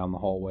going up and down the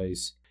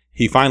hallways.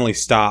 He finally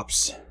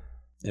stops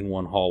in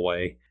one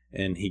hallway,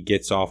 and he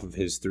gets off of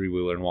his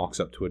 3-wheeler and walks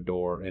up to a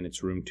door, and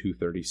it's room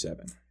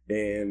 237.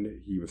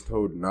 and he was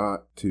told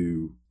not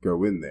to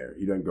go in there.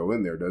 He doesn't go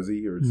in there, does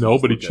he? Or does No,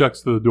 he but he look at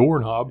checks the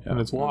doorknob and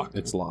it's locked.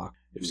 It's locked.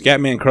 If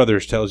Scatman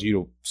Crothers tells you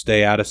to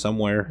stay out of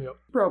somewhere, Yep.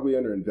 Probably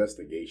under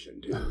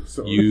investigation too.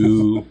 So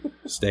you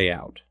stay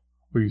out.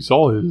 Well, you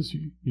saw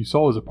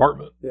his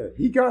apartment. yeah,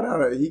 he got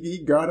out of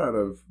he got out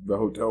of the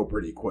hotel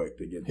pretty quick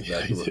to get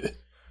back to it.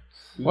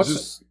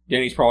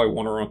 Danny's probably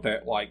wondering what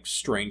that like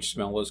strange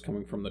smell is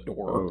coming from the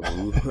door. Oh.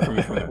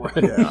 Coming from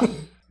the yeah,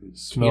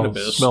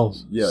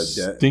 Smells Yeah,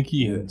 stinky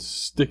yeah. and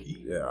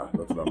sticky. yeah,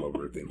 that's what I'm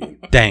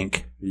overthinking.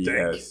 Dank.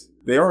 Yes,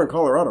 they are in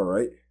Colorado,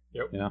 right?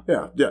 Yeah.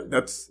 Yeah.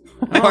 That's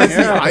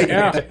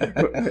yeah.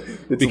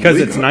 Because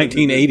it's illegal.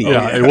 1980.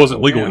 Yeah, it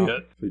wasn't legal Yeah.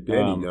 yet. Say,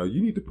 Danny, now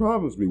you need to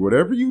promise me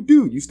whatever you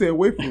do, you stay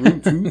away from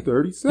room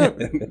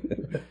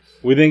 237.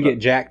 We then get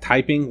Jack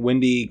typing.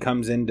 Wendy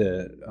comes in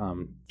to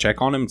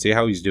check on him and see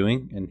how he's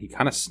doing, and he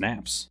kind of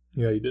snaps.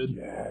 Yeah, he did.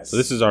 Yes. So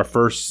this is our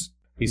first.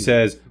 He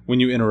says, "When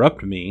you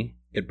interrupt me,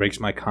 it breaks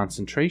my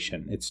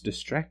concentration. It's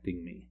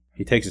distracting me."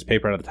 He takes his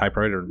paper out of the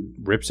typewriter and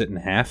rips it in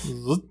half.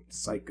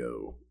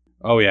 Psycho.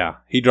 Oh yeah,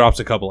 he drops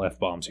a couple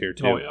F-bombs here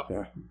too. Oh yeah.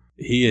 Yeah.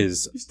 He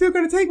is You still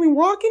gonna take me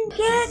walking,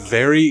 Jack?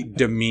 very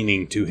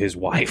demeaning to his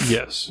wife.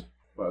 Yes.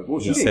 Well,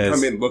 she He didn't says-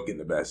 come in looking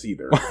the best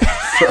either.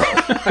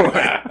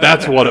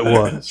 That's what it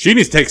was. She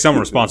needs to take some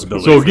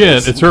responsibility. So for again,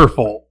 this. it's her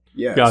fault.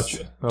 Yes.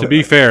 Gotcha. To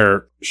be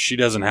fair, she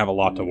doesn't have a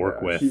lot to work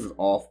Yeah, with. She was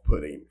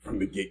off-putting from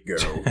the get-go.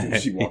 When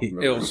she walked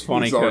in. It was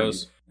funny Sorry.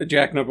 because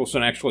Jack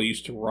Nicholson actually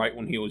used to write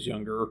when he was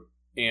younger,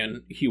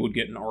 and he would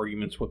get in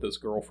arguments with his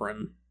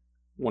girlfriend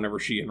whenever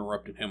she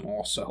interrupted him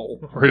also.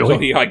 Really? So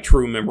he had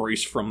true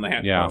memories from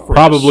that. Yeah, for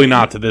probably this.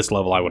 not to this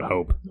level, I would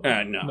hope.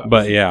 No.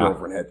 But His yeah,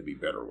 girlfriend had to be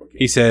better looking.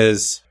 he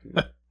says,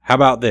 "How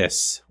about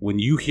this? When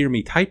you hear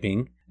me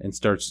typing," and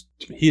starts,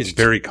 he is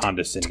very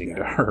condescending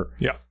to her.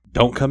 Yeah.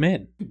 "Don't come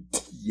in.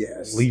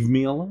 Yes. Leave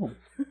me alone."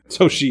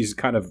 So she's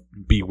kind of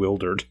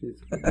bewildered.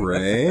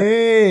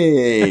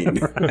 Brain.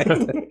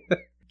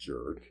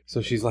 Jerk.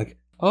 So she's like,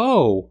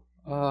 "Oh,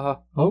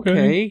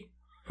 okay."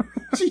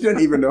 She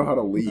doesn't even know how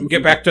to leave.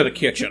 Get back to the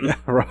kitchen.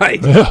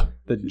 Right. Yeah.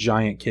 The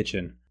giant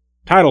kitchen.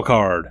 Title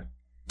card,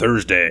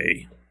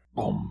 Thursday.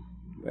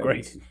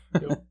 Great.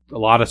 A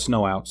lot of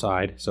snow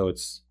outside, so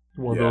it's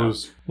One Yeah.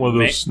 of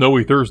those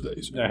snowy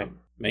Thursdays.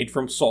 Made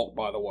from salt,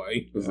 by the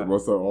way.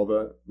 What's all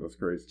that? That's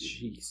crazy.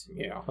 jeez.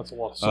 Yeah. That's a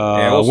lot of stuff.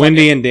 Yeah, it was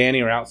Wendy like and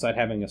Danny are outside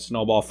having a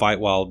snowball fight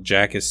while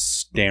Jack is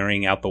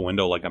staring out the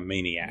window like a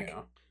maniac.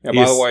 Yeah. Yeah, by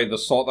He's- the way, the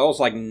salt, that was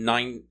like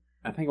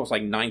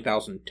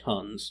 9,000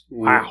 tons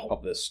Wow.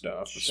 of this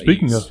stuff. that they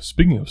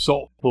Speaking use. of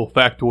salt, little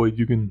factoid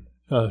you can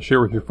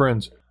share with your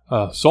friends.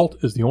 Salt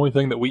is the only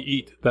thing that we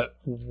eat that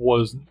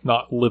was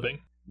not living.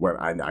 Well,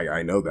 I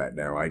know that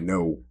now. I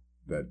know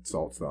that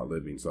salt's not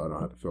living, so I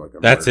don't have to feel like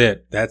I'm That's hurt.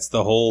 it. That's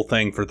the whole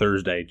thing for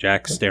Thursday.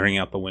 Jack staring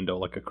out the window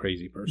like a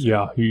crazy person.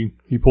 Yeah, he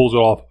pulls it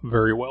off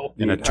very well.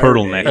 In a The entire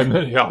turtleneck. And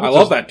then, yeah, I it's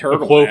love just that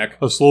turtleneck.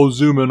 A slow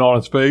zoom in on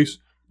his face,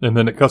 and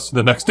then it cuts to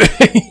the next day.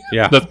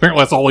 Yeah.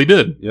 That's all he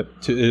did. Yep.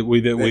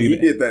 And he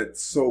did that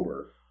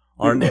sober.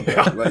 Our,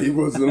 Like he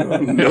wasn't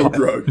on no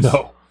drugs.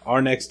 No.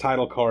 our next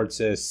title card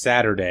says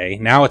Saturday.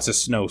 Now it's a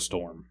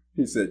snowstorm.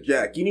 He said,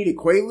 "Jack, you need a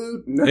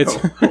Quaalude?" No. It's-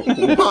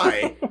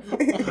 Why?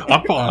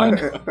 I'm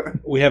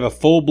fine. We have a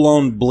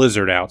full-blown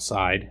blizzard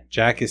outside.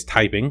 Jack is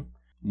typing.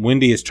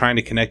 Wendy is trying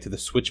to connect to the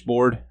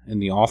switchboard in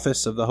the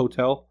office of the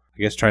hotel.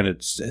 I guess trying to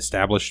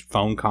establish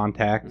phone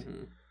contact.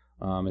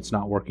 Mm-hmm. It's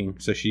not working.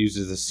 So she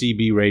uses a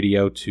CB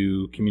radio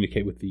to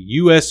communicate with the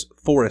U.S.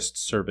 Forest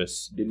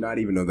Service. Did not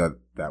even know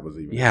that was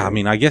even. Yeah, I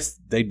mean, I guess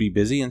they'd be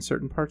busy in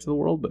certain parts of the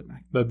world, but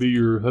That'd be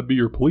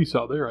your police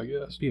out there, I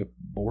guess. it'd be a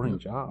boring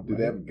job. Did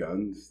they right? have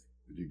guns?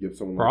 Did you give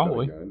someone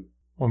Probably. like that a gun?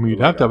 I mean,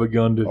 you'd have to have a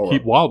gun to Oh,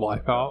 keep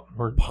wildlife out,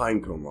 or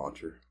Pine cone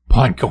launcher.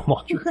 pine cone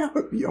launcher, That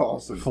would be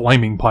awesome.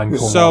 flaming pine cone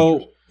launcher.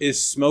 So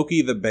is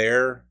Smokey the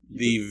Bear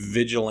the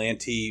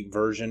vigilante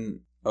version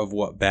of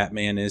what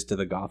Batman is to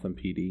the Gotham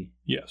PD?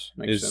 Yes.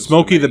 Makes Is sense to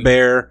Smokey the me.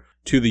 Bear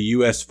to the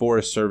U.S.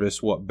 Forest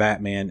Service what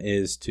Batman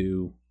is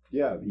to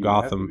Yeah, you have to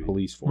Gotham be.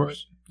 Police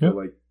Force? So, Yeah.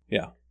 like,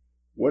 Yeah.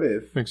 what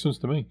if? Makes sense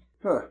to me.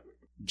 Huh?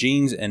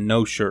 Jeans and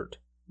no shirt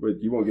But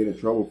you won't get in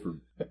trouble for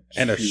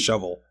and a shoot-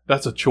 shovel.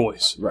 That's a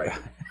choice. Right.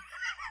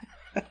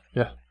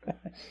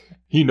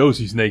 He knows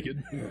he's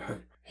naked.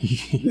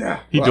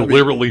 Yeah. He Well, I mean,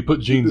 deliberately put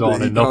jeans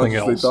on he and nothing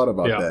consciously else. thought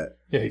about yeah. that.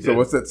 Yeah, he So did.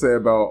 what's that say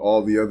about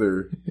all the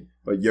other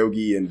like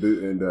Yogi and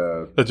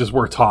That just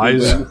wear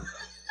ties. Yeah.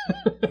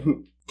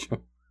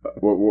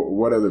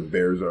 what other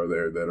bears are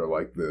there that are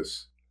like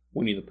this?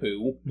 Winnie the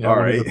Pooh. Yeah, All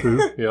Winnie right. the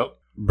Pooh. Yep.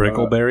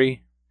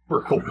 Brickleberry.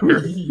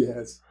 Brickleberry.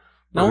 Yes.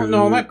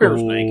 No, that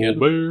bear's naked.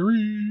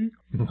 Brickleberry.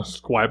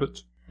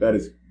 Squabbits. That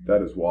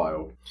is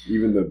wild.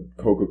 Even the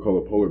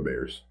Coca-Cola polar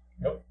bears.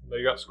 Yep.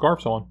 They got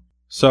scarves on.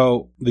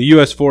 So the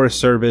U.S. Forest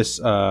Service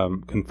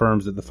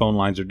confirms that the phone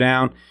lines are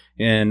down,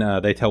 and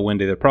they tell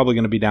Wendy they're probably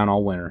going to be down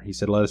all winter. He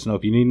said, "Let us know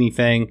if you need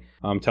anything."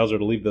 Tells her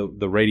to leave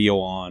the radio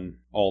on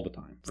all the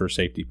time for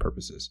safety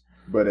purposes.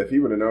 But if he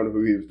would have known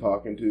who he was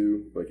talking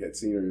to, like had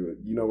seen her, like,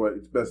 you know what?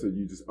 It's best that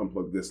you just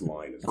unplug this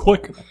line. As well.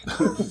 Click.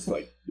 Just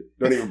like,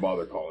 don't even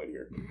bother calling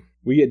here.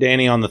 We get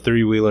Danny on the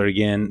three-wheeler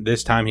again.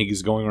 This time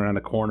he's going around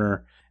a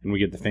corner, and we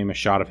get the famous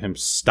shot of him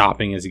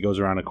stopping as he goes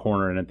around a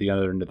corner, and at the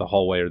other end of the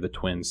hallway are the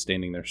twins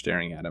standing there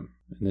staring at him.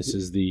 And this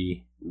is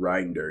the...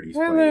 Riding Dirty's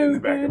playing in the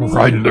back of the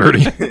Riding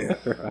Dirty.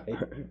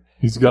 right.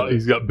 He's got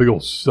big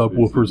old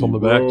subwoofers on the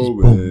back, just boom,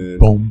 Rolling.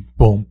 boom,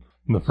 boom.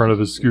 And the front of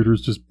his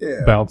scooter's just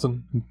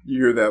bouncing.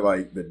 You hear that,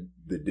 like,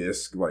 the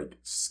disc, like,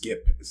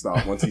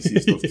 stop once he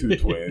sees those two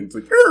twins.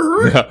 Like,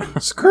 Yeah.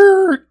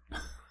 Skirt.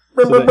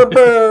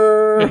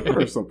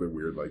 or something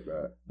weird like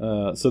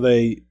that. So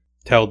they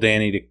tell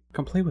Danny to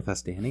come play with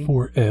us, Danny.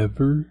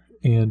 Forever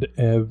and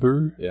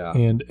ever Yeah.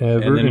 and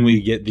ever. And then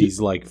we get these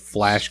like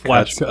flash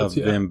cuts of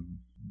yeah. them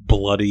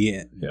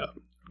bloody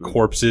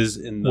corpses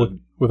in the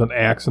with an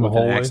axe in the with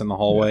an hallway. axe in the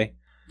hallway.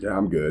 Yeah,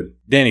 I'm good.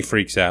 Danny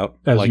freaks out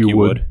As like you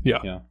would. would.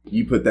 Yeah.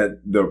 You put the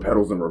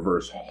pedals in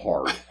reverse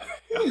hard.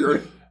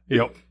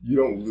 Yep. You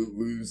don't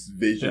lose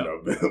vision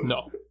of them.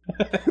 No.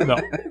 No.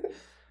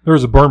 There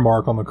was a burn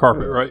mark on the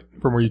carpet, right?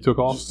 From where you took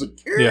off? Just like,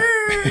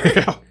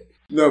 Yeah.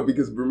 No,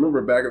 because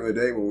remember back in the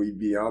day when we'd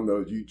be on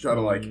those, you try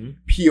to like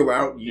peel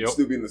out, you'd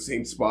still be in the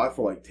same spot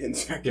for like 10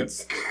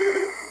 seconds.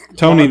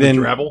 Tony then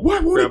Gravel. Why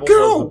won't it Gravel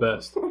go?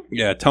 does the best.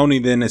 Yeah, Tony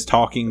then is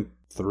talking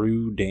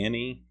through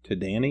Danny to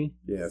Danny.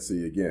 Yeah,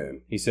 see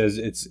again. He says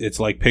it's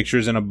like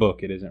pictures in a book.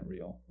 It isn't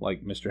real,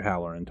 like Mr.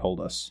 Halloran told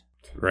us.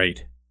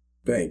 Great.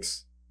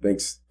 Thanks, That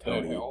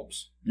Tony.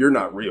 helps. You're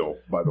not real,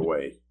 by the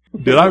way.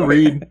 Did I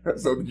read?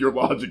 So your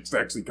logic's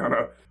actually kind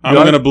of I'm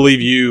going to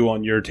believe you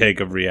on your take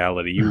of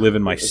reality. You live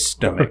in my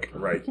stomach.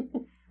 right.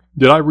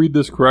 Did I read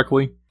this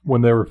correctly?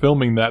 When they were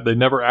filming that, they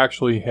never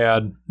actually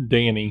had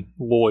Danny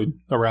Lloyd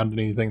around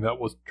anything that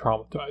was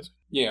traumatizing.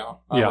 Yeah.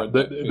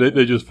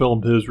 They just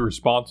filmed his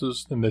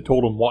responses and they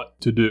told him what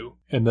to do,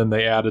 and then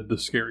they added the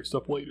scary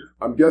stuff later.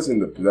 I'm guessing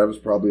that was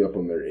probably up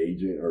on their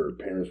agent or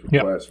parents'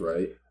 request,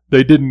 right?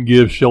 They didn't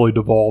give Shelley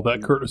Duvall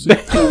that courtesy.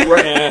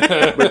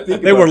 Right. But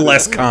think They about were this.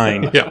 less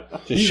kind. Yeah.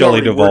 Just He's Shelley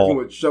already working Duvall.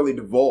 with Shelley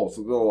Duvall,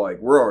 so they're like,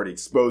 we're already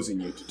exposing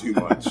you to too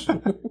much,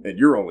 and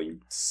you're only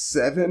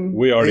 7.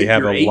 We already 8, have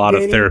you're a 8, lot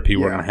of Danny? therapy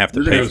we're Yeah. going to have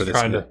to You're pay gonna for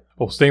have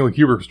this. Stanley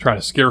Kubrick was trying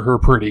to scare her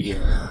pretty.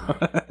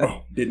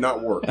 Oh, did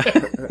not work.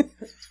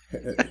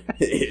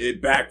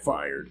 It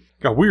backfired.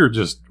 God, we were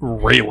just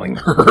railing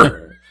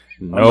her.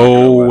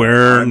 No,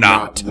 we're I'm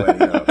not.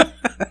 letting up.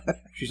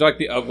 She's like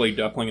the ugly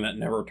duckling that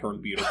never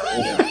turned beautiful.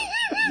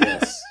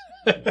 Yes.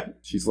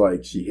 She's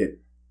like, she hit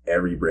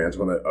every branch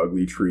on that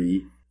ugly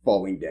tree,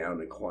 falling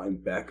down and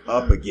climbed back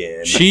up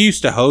again. She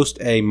used to host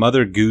a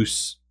Mother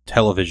Goose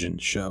television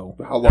show.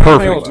 How long? Perfect. I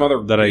think it was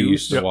Mother That I Goose,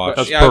 used to but- watch.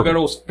 That's Yeah, I bet perfect. it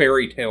was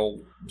fairy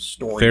tale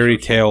stories. Fairy or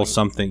tale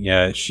something. something.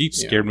 Yeah, she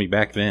scared me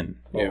back then.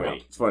 Oh, Yeah.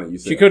 wait. It's funny. You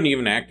said She couldn't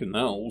even act in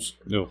those.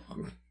 No.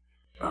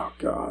 Oh,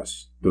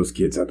 gosh. Those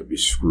kids have to be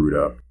screwed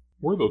up.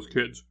 Were those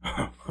kids?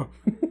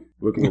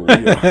 Look where we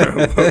are.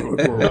 Look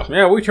where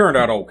Yeah, we turned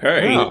out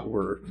okay.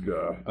 we're,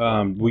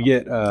 We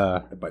get I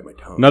bite my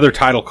tongue. another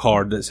title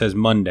card that says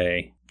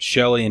Monday.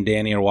 Shelley and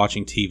Danny are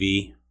watching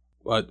TV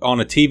on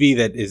a TV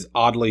that is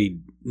oddly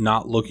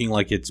not looking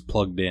like it's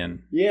plugged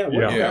in. Yeah, what's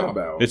Yeah. that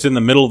about? It's in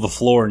the middle of the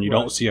floor, and you Right.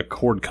 don't see a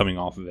cord coming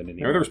off of it Maybe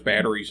anymore. there's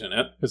batteries in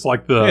it. It's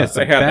like the Yeah, it's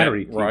They a had that,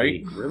 battery TV.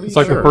 right? Really? it's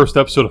like Sure. the first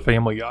episode of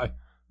Family Guy.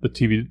 The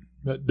TV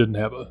that didn't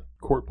have a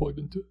cord plugged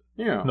into it.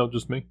 Yeah. No,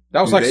 just me.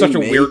 That was Do like they such a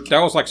make- weird. That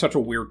was like such a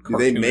weird Do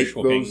they make cartoonish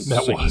looking. those?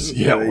 That scene. was-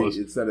 yeah, it They- was.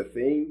 Is that a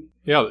thing?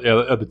 Yeah,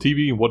 the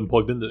TV wasn't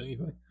plugged into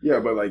anything. Yeah,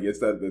 but like, is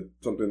that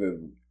something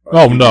that?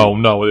 Oh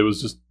no, it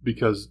was just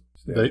because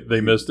Yeah.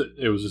 they missed it.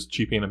 It was just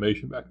cheap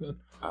animation back then.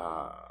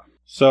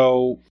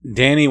 So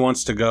Danny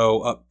wants to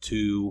go up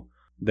to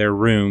their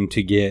room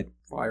to get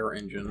Fire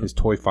engine. his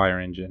toy fire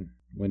engine.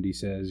 Wendy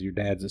says, "Your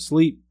dad's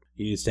asleep.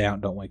 You need to stay out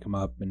and don't wake him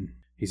up." And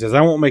he says,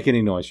 "I won't make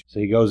any noise." So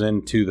he goes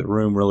into the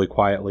room really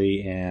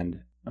quietly,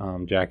 and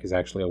Jack is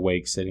actually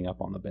awake, sitting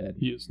up on the bed.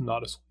 He is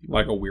not asleep.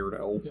 Like a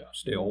weirdo. Yeah.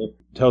 Still.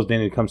 Tells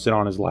Danny to come sit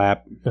on his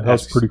lap. Yeah,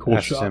 that's a pretty cool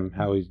asks shot. him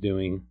how he's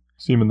doing.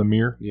 See him in the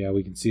mirror. Yeah,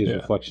 we can see his Yeah.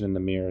 reflection in the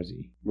mirror as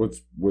he...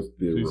 What's the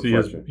So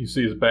reflection? you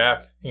see his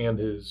back and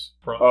his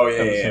front Oh, yeah,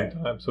 at the yeah,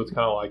 same time. So it's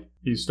kind of like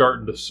he's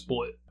starting to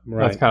split.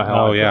 That's kind of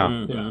how. Oh, I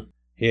yeah. felt. Mhm.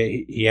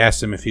 He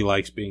asks him if he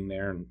likes being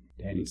there, and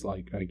Danny's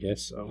like, "I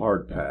guess so."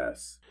 Hard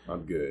pass.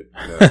 I'm good.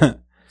 No.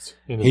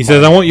 In his He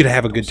says, mind. "I want you to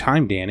have a good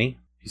time, Danny."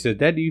 He said,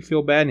 "Dad, do you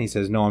feel bad?" And he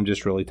says, "No, I'm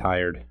just really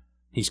tired."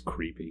 He's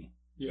creepy.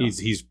 Yeah.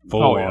 He's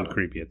full Oh, on yeah.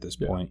 creepy at this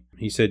Yeah. point.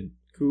 He said,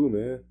 Cool,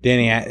 man.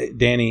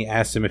 Danny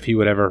asked him if he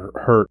would ever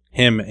hurt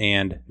him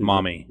and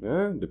Mommy.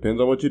 Yeah, depends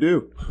on what you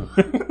do.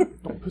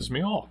 Don't piss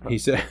me off. He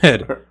said,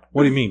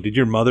 "What do you mean? Did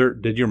your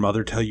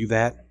mother tell you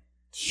that?"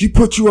 She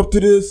put you up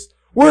to this?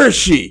 Where is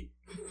she?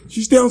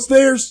 She's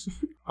downstairs.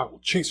 I will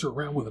chase her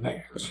around with an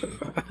axe.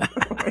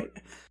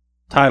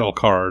 Title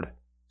card,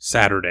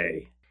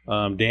 Saturday.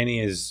 Danny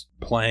is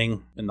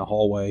playing in the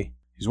hallway.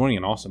 He's wearing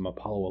an awesome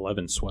Apollo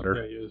 11 Yeah, sweater.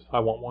 he is. I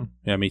want one.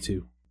 Yeah, me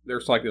too.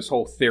 There's like this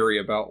whole theory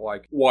about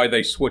like why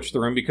they switched the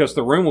room, because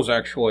the room was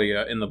actually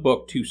in the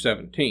book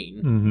 217.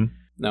 Mm-hmm.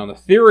 Now the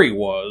theory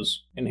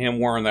was, in him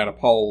wearing that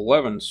Apollo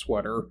 11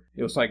 sweater,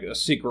 it was like a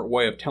secret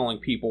way of telling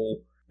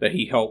people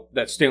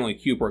that Stanley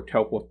Kubrick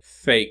helped with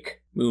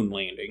fake moon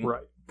landing.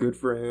 Right. Good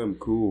for him.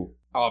 Cool.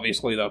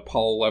 Obviously, the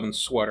Apollo 11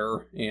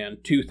 sweater,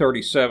 and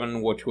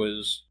 237,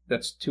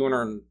 that's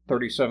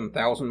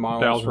 237,000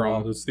 miles 1,000 from.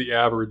 miles. It's the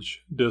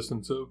average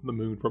distance of the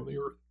moon from the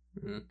Earth.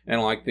 Mhm.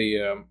 And like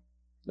the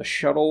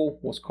shuttle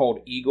was called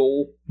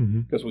Eagle,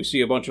 because we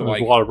see a bunch of There's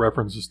like a lot of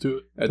references to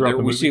it. throughout the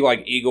we movie. see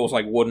like eagles,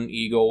 like wooden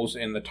eagles,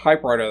 and the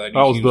typewriter that That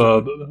was he's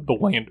the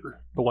lander.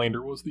 The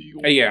lander was the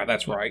eagle. yeah,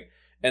 that's right.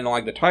 And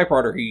like the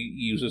typewriter he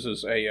uses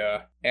is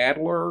a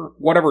Adler,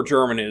 whatever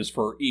German is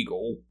for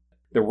eagle.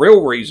 The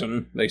real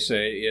reason, they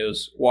say,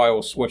 is why it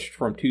was switched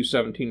from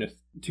 217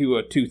 to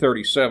a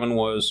 237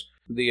 was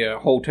the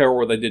hotel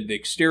where they did the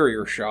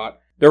exterior shot.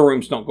 Their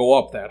rooms don't go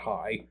up that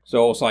high,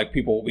 so it's like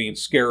people being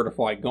scared of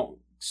like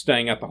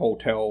staying at the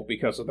hotel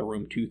because of the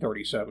room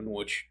 237,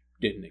 which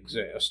didn't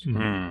exist. Hmm.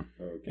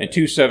 Okay. And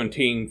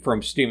 217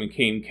 from Stephen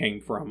King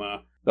came from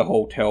the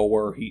hotel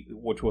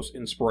which was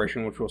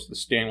inspiration, which was the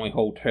Stanley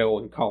Hotel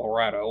in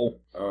Colorado.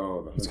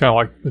 Oh, It's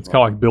kind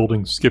of like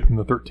buildings skipping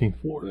the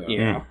 13th floor.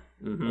 Yeah.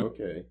 Mm-hmm.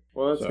 Okay.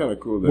 Well, that's So- kind of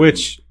cool. That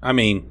Which, I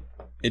mean,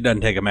 it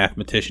doesn't take a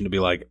mathematician to be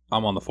like,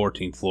 I'm on the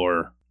 14th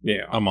floor,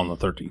 Yeah. I'm on the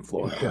 13th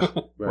floor.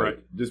 right.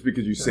 Just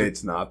because you say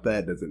it's not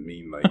that doesn't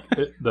mean like,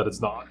 That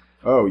it's not.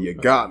 oh, you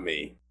got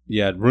me.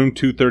 Yeah, room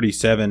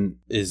 237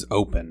 is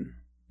open,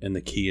 and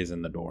the key is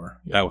in the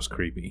door. That was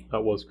creepy.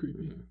 That was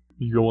creepy.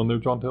 You go in there,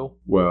 John Tell?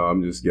 Well,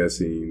 I'm just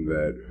guessing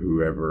that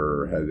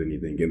whoever has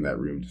anything in that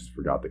room just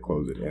forgot to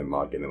close it and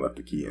lock it and left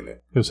the key in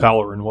it. It was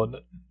Halloran, wasn't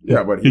it?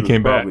 Yeah, but He was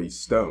came back. probably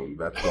stoned.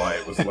 That's why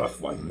it was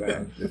left like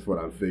that. That's what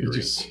I'm figuring.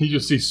 You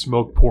just see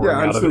smoke pouring Yeah,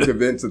 I'm out of still it.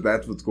 convinced that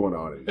that's what's going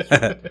on in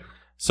this.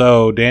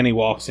 So Danny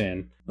walks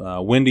in.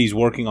 Wendy's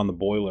working on the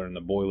boiler in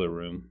the boiler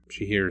room.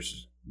 She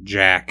hears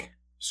Jack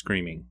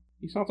screaming.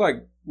 He sounds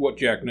like what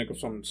Jack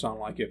Nicholson would sound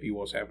like if he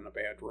was having a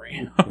bad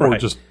dream. Or Right.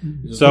 just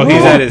So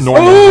he's at his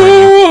normal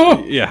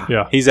dream.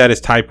 Yeah. He's at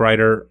his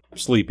typewriter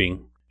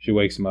sleeping. She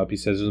wakes him up. He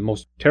says, "It was the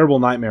most terrible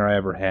nightmare I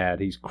ever had."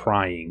 He's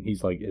crying.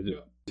 He's like,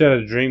 "I had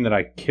a dream that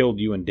I killed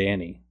you and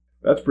Danny."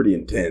 That's pretty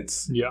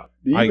intense. Yeah.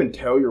 Do you I- even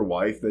tell your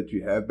wife that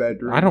you have bad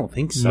dreams? I don't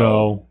think so.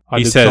 No. I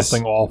He did says-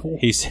 something awful.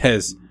 He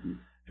says,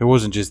 "It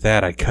wasn't just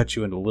that. I cut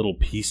you into little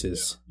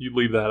pieces." You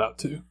leave that out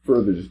too.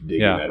 Further just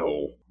digging Yeah. that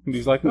hole. And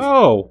he's like,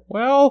 "Oh,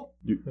 well."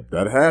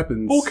 That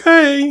happens.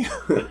 Okay.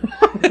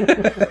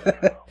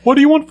 What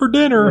do you want for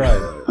dinner?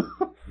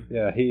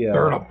 Yeah, he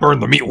Burn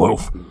the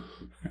meatloaf.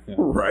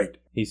 Right.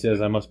 he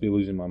says, "I must be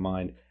losing my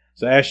mind."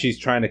 So as she's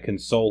trying to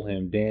console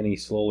him, Danny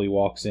slowly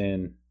walks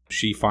in.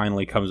 She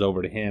finally comes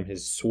over to him.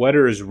 His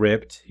sweater is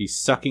ripped. He's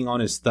sucking on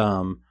his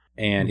thumb,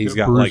 and he's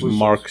got like Bruises.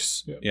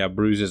 marks, Yeah.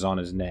 bruises on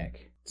his neck.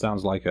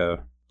 Sounds like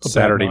a bad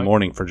Saturday night.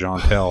 morning for John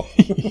Tell.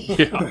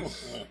 Yeah.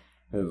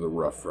 It was a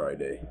rough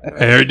Friday.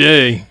 Every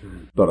day.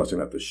 Thought I was going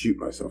to have to shoot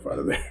myself out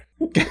of there.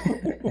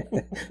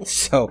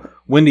 So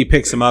Wendy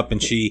picks him up,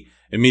 and she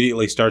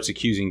immediately starts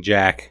accusing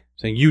Jack,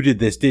 saying, "You did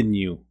this, didn't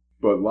you?"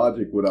 But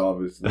logic would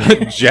obviously...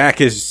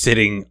 Jack is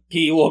sitting.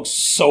 He looks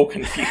so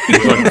confused.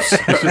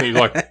 He's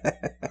like,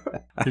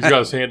 he's got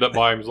his hand up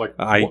by him. He's like,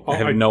 I "Well,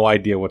 have no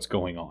idea what's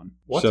going on.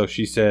 What? So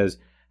she says,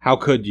 "How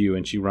could you?"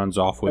 And she runs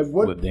off with, At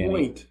what with Danny.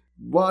 point,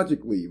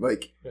 logically,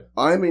 like, Yeah.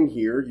 I'm in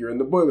here, you're in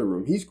the boiler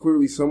room. He's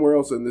clearly somewhere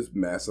else in this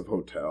massive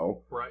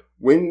hotel. Right.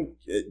 When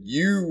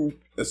you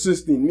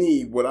assisting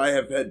me, would I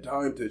have had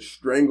time to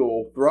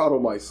throttle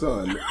my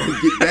son,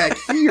 and get back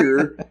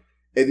here,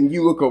 and then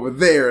you look over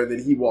there, and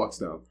then he walks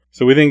down.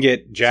 So we then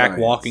get Jack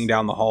Science. walking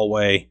down the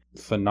hallway.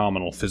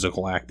 Phenomenal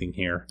physical acting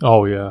here.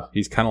 Oh, yeah.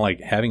 He's kind of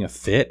like having a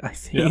fit, I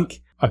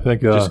think. I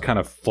think Just kind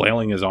of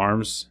flailing his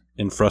arms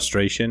in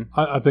frustration.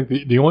 I think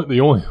the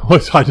only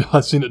place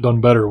I've seen it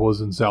done better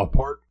was in South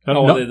Park.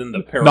 Other than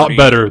the parody. Not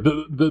better.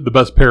 The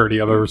best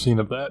parody I've ever seen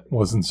of that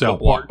was in The South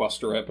Park.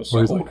 Blockbuster Where episode.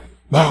 he's like,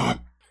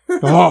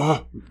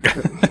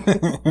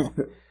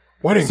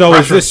 wedding So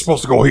is crashers this-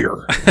 supposed to go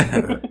here?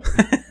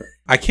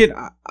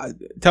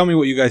 Tell me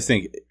what you guys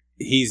think.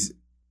 He's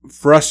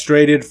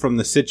frustrated from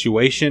the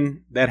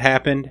situation that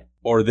happened,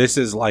 or this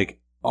is like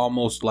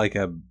almost like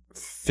a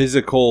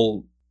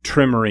physical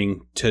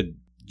trimmering to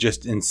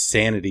just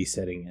insanity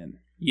setting in.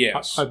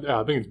 Yes. I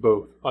think it's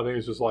both. I think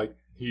it's just like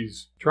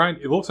he's trying.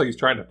 It looks like he's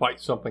trying to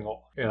fight something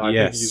off, and I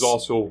Yes. think he's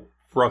also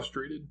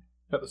frustrated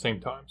at the same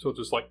time. So it's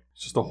just like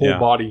it's just a whole Yeah.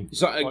 body.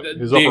 So, like, the,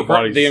 his upper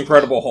body's the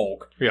Incredible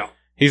Hulk. Yeah,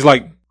 He's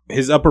like,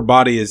 his upper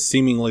body is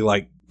seemingly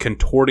like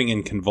contorting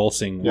and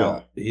convulsing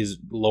while his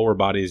lower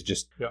body is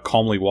just Yeah.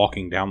 calmly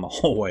walking down the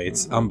hallway.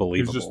 It's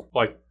unbelievable. he's just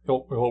like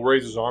he'll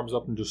raise his arms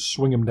up and just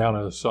swing him down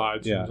at his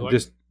sides. yeah, He's like,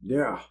 just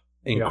Yeah.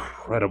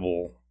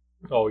 incredible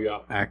oh yeah,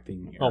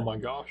 acting here. oh my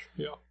gosh,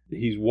 yeah.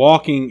 He's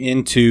walking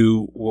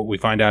into what we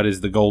find out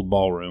is the gold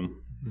ballroom.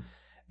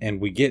 And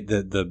we get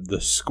the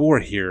score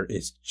here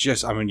is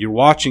just, I mean, you're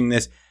watching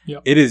this.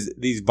 Yep. It is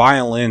these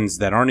violins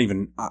that aren't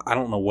even, I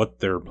don't know what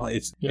they're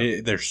playing.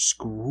 They're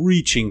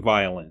screeching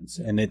violins.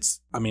 And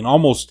it's, I mean,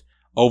 almost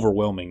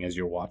overwhelming as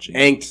you're watching.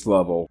 Angst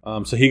level.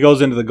 So he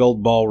goes into the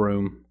gold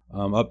ballroom,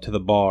 up to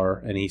the bar,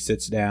 and he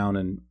sits down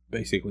and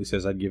basically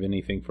says, "I'd give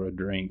anything for a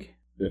drink."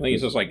 I think he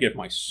says, like, give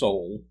my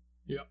soul.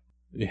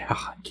 Yeah,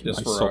 Just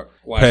my for soul.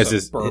 a glass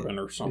Pez of bourbon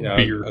or something. Yeah,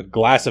 Beer. a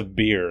glass of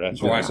beer. That's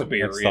A glass of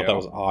beer, I just thought that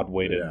was an odd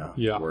way to.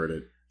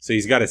 Worded. So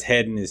he's got his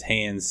head in his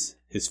hands,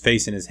 his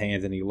face in his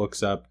hands, and he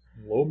looks up.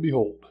 Lo and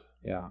behold.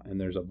 Yeah,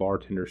 and there's a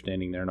bartender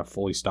standing there in a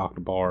fully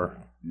stocked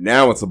bar.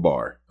 Now it's a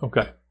bar.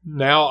 Okay.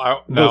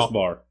 Now, Ghost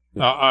bar.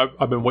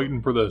 I've been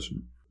waiting for this.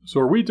 So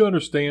are we to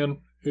understand,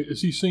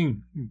 is he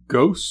seeing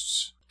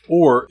ghosts,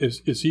 or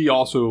is he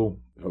also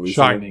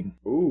shining?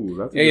 Ooh,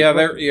 that's a Yeah,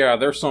 good question.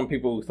 there's some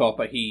people who thought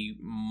that he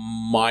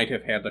might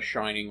have had the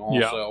Shining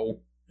also.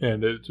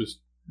 And it just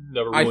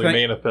never really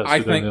manifested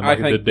I think, in him like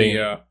I think it did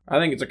Danny. I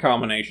think it's a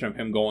combination of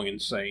him going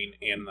insane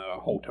and the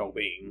hotel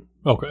being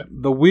Okay.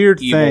 The weird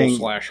thing,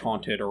 evil /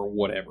 haunted or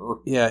whatever.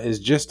 yeah, is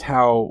just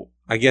how,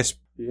 I guess,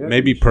 Yeah,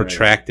 maybe he's shining.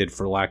 protracted,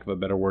 for lack of a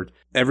better word.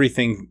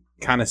 Everything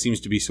kind of seems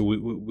to be, so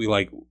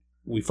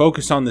we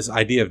focus on this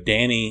idea of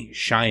Danny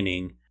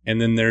shining, and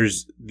then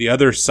there's the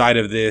other side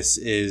of this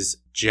is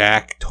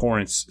Jack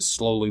Torrance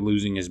slowly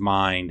losing his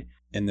mind,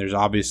 and there's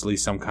obviously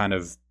some kind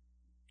of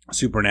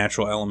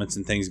supernatural elements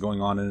and things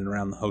going on in and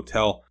around the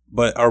hotel.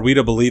 But are we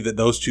to believe that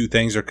those two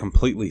things are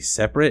completely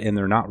separate and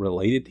they're not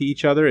related to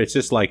each other? It's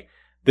just like,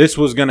 this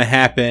was going to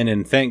happen,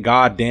 and thank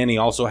God Danny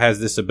also has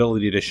this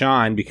ability to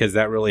shine because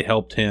that really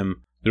helped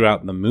him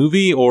throughout the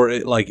movie. Or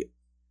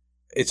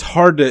it's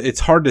hard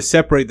to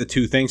separate the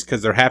two things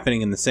because they're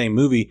happening in the same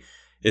movie.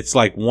 It's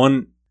like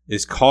one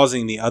is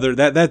causing the other.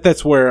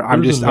 That's where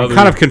I'm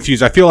kind of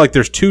confused. I feel like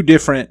there's two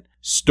different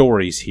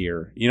stories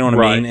here. You know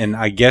what I mean? And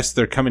I guess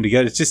they're coming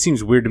together. It just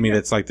seems weird to me that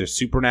it's like there's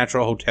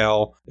supernatural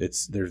hotel.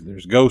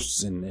 There's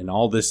ghosts and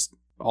all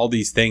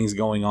these things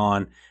going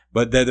on,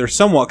 but they're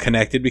somewhat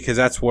connected because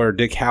that's where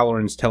Dick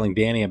Halloran's telling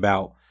Danny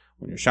about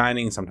when you're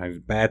shining, sometimes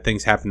bad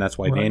things happen. That's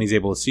why Danny's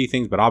able to see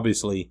things. But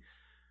obviously,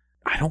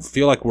 I don't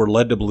feel like we're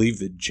led to believe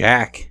that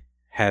Jack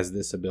has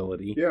this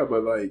ability. Yeah,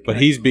 but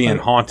he's being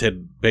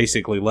haunted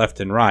basically left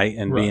and right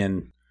and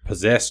being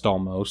possessed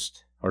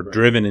almost or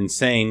driven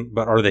insane.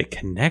 But are they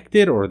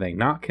connected or are they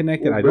not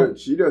connected? I don't.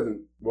 She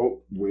doesn't.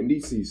 Well, Wendy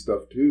sees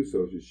stuff too,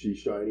 so she's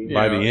shining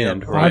by the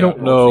end. I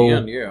don't know.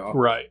 The end,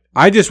 Right.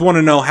 I just want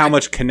to know how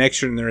much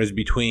connection there is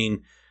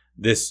between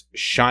this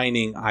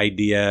shining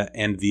idea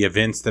and the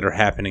events that are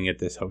happening at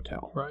this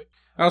hotel. Right.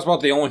 That was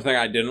about the only thing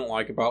I didn't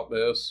like about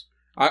this.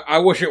 I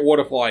wish it would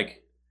have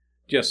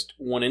just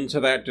went into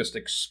that, just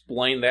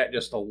explained that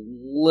just a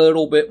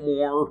little bit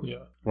more.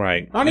 Yeah.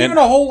 Right. Not even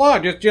a whole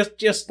lot,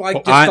 just a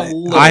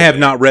little. I have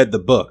not read the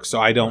book, so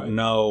I don't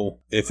know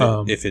if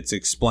it's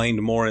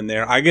explained more in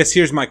there. I guess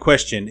here's my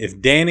question: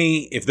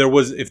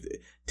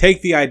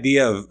 take the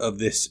idea of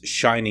this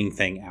shining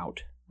thing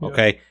out.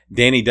 Okay,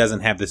 Danny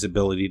doesn't have this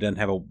ability; doesn't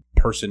have a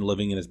person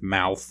living in his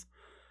mouth.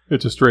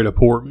 It's a straight up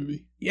horror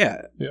movie.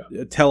 Yeah.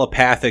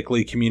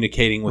 Telepathically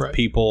communicating with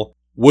people.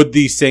 Would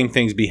these same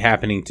things be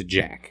happening to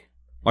Jack?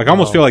 Like, I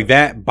almost feel like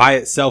that by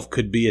itself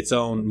could be its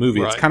own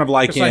movie. It's kind of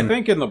like I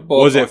think in the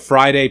book, was it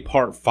Friday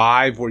Part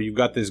 5 where you've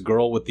got this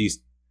girl with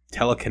these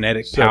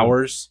telekinetic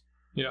powers?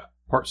 Yeah,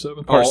 Part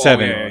 7. Part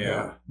 7.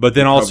 Yeah. But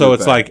then also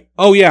it's like,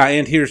 oh yeah,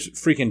 and here's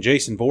freaking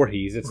Jason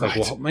Voorhees. It's like,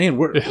 well, man,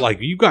 we're like,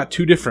 you got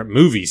two different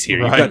movies here.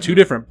 You've got two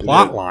different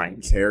plot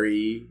lines.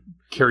 Carrie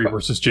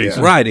versus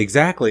Jason. Right,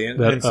 exactly.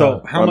 And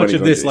so how much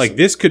of this, like,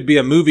 this could be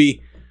a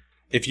movie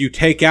if you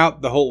take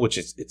out the whole, which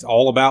is, it's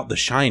all about The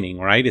Shining,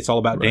 right? It's all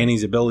about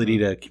Danny's ability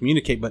to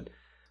communicate, but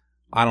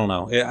I don't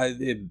know.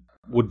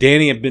 Would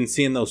Danny have been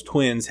seeing those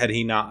twins had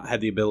he not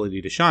had the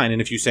ability to shine?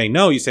 And if you say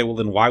no, you say, well,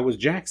 then why was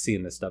Jack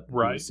seeing this stuff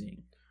that he was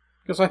seeing?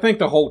 Because I think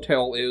the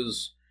hotel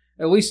is,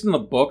 at least in the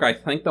book, I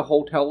think the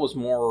hotel was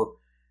more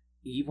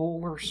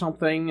evil or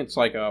something. It's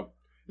like a...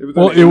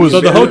 So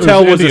the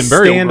hotel was a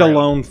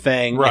standalone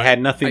thing. Right. It had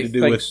nothing to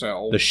do with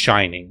The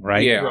Shining,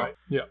 right? Yeah. Right.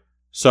 Yeah.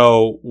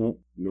 So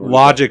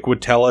logic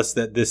would tell us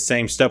that this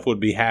same stuff would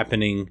be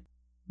happening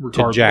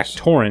to Jack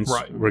Torrance,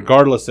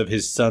 regardless of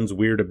his son's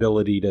weird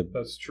ability to...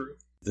 That's true.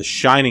 The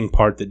shining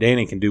part that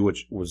Danny can do,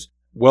 which was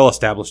well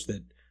established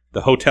that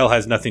the hotel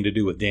has nothing to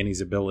do with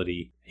Danny's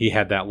ability. He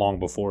had that long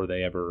before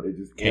they ever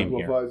came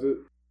here. It?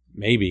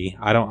 Maybe.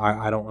 I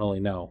don't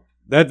really know.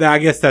 That I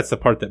guess that's the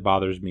part that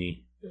bothers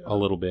me a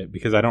little bit,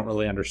 because I don't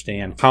really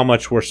understand how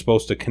much we're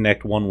supposed to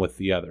connect one with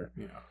the other.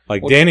 Yeah.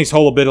 Like, Danny's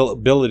whole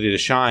ability to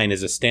shine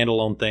is a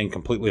standalone thing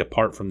completely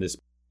apart from this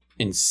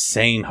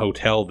insane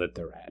hotel that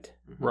they're at.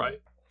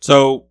 Right.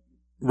 So,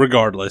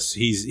 regardless,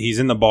 he's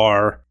in the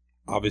bar,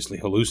 obviously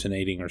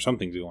hallucinating or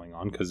something's going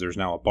on, because there's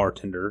now a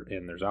bartender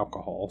and there's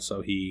alcohol.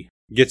 So he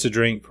gets a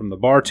drink from the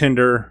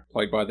bartender.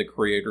 Played by the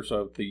creators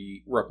of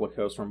the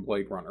replicas from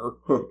Blade Runner.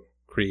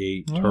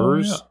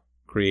 Creators?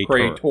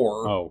 Creator.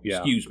 Oh, yeah.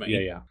 Excuse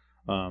me. Yeah.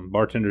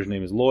 Bartender's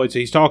name is Lloyd. So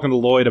he's talking to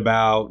Lloyd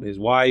about his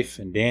wife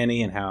and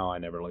Danny and how I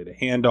never laid a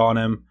hand on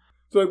him.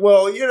 It's like,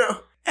 well,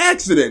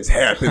 accidents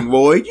happen,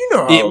 Lloyd. You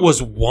know how... It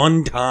was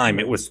one time.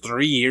 It was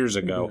 3 years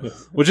ago.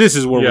 Which this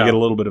is where we get a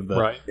little bit of the...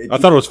 Right. I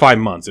thought it was 5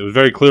 months. It was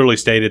very clearly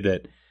stated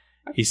that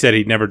he said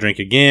he'd never drink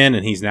again,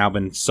 and he's now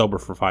been sober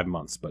for 5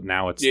 months. But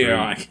now it's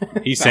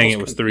 3. He's saying it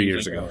was 3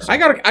 years ago. So. I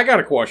got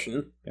a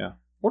question. Yeah.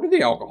 Where did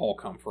the alcohol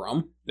come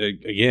from?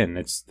 Again,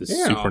 it's the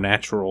Yeah.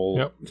 supernatural.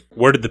 Yep.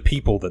 Where did the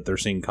people that they're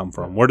seeing come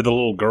from? Where did the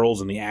little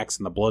girls and the axe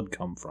and the blood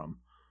come from?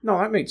 No,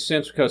 that makes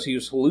sense because he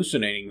was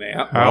hallucinating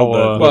that. How,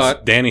 was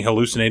but- Danny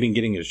hallucinating,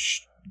 getting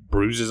his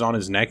bruises on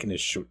his neck and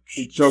his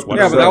He choked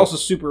sweater? Yeah, but that himself.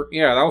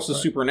 was the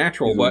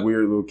supernatural. He's But a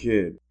weird little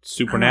kid.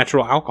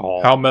 supernatural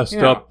alcohol. How messed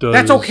Yeah. up does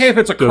That's okay if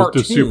it's a does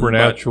cartoon, the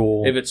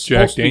supernatural but if it's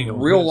Jack supposed to be Daniels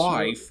real is?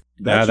 life,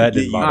 Nah, that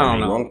didn't bother I don't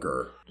me. know.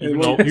 Drunker. Even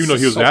though he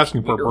was So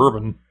asking for weird.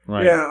 bourbon.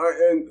 Right. Yeah,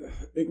 and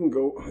it can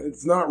go.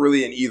 It's not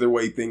really an either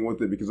way thing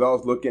with it because I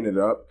was looking it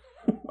up.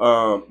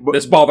 But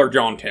this bothered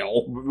John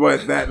Tell.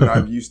 But that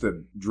I've used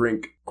to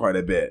drink quite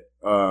a bit.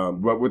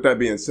 But with that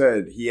being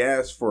said, he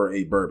asked for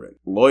a bourbon.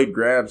 Lloyd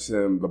grabs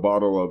him the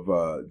bottle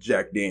of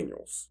Jack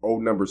Daniels,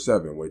 Old Number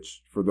 7,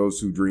 which for those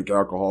who drink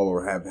alcohol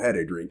or have had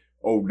a drink,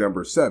 Old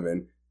Number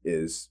 7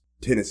 is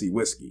Tennessee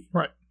whiskey.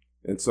 Right.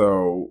 And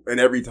so, and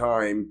every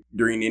time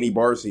during any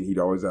bar scene, he'd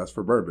always ask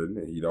for bourbon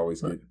and he'd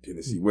always get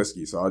Tennessee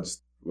whiskey. So I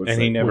just,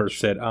 And he never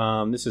said,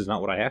 this is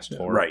not what I asked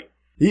for. right.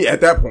 He,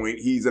 at that point,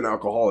 he's an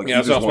alcoholic.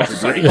 Yeah, he that's just what I wants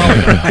was to about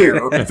drink. to say.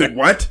 Here. It's like,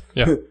 what?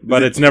 Yeah.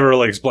 But it's never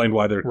really explained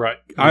why they're... Right.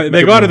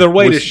 They go out of their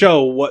way to Whiskey.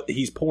 show what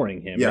he's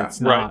pouring him. Yeah. It's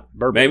not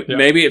bourbon. Maybe, Yeah.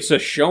 maybe it's a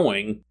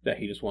showing that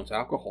he just wants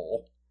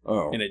alcohol,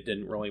 Oh. and it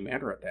didn't really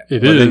matter at that. It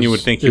But is. then you would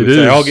think he it would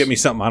say, is- "Oh, get me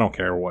something. I don't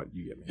care what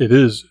you get me." It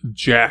is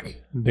Jack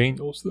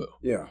Daniels, though.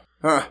 Yeah.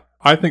 Huh.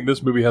 I think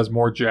this movie has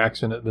more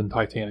Jacks in it than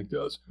Titanic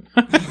does.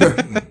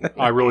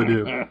 I really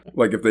do.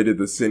 Like if they did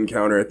the sin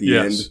counter at the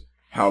Yes. end,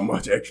 how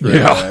much extra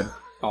Yeah. it had.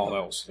 Oh,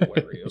 that was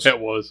hilarious. It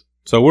was.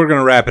 So we're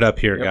gonna wrap it up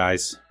here, Yep.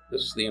 guys.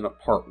 This is the end of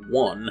part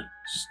 1.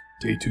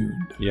 Stay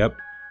tuned. Yep.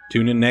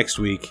 Tune in next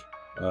week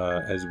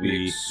as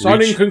we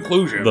Exciting reach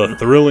conclusion. the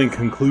thrilling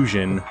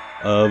conclusion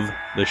of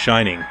The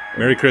Shining.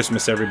 Merry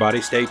Christmas,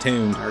 everybody. Stay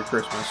tuned. Merry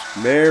Christmas.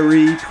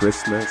 Merry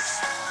Christmas.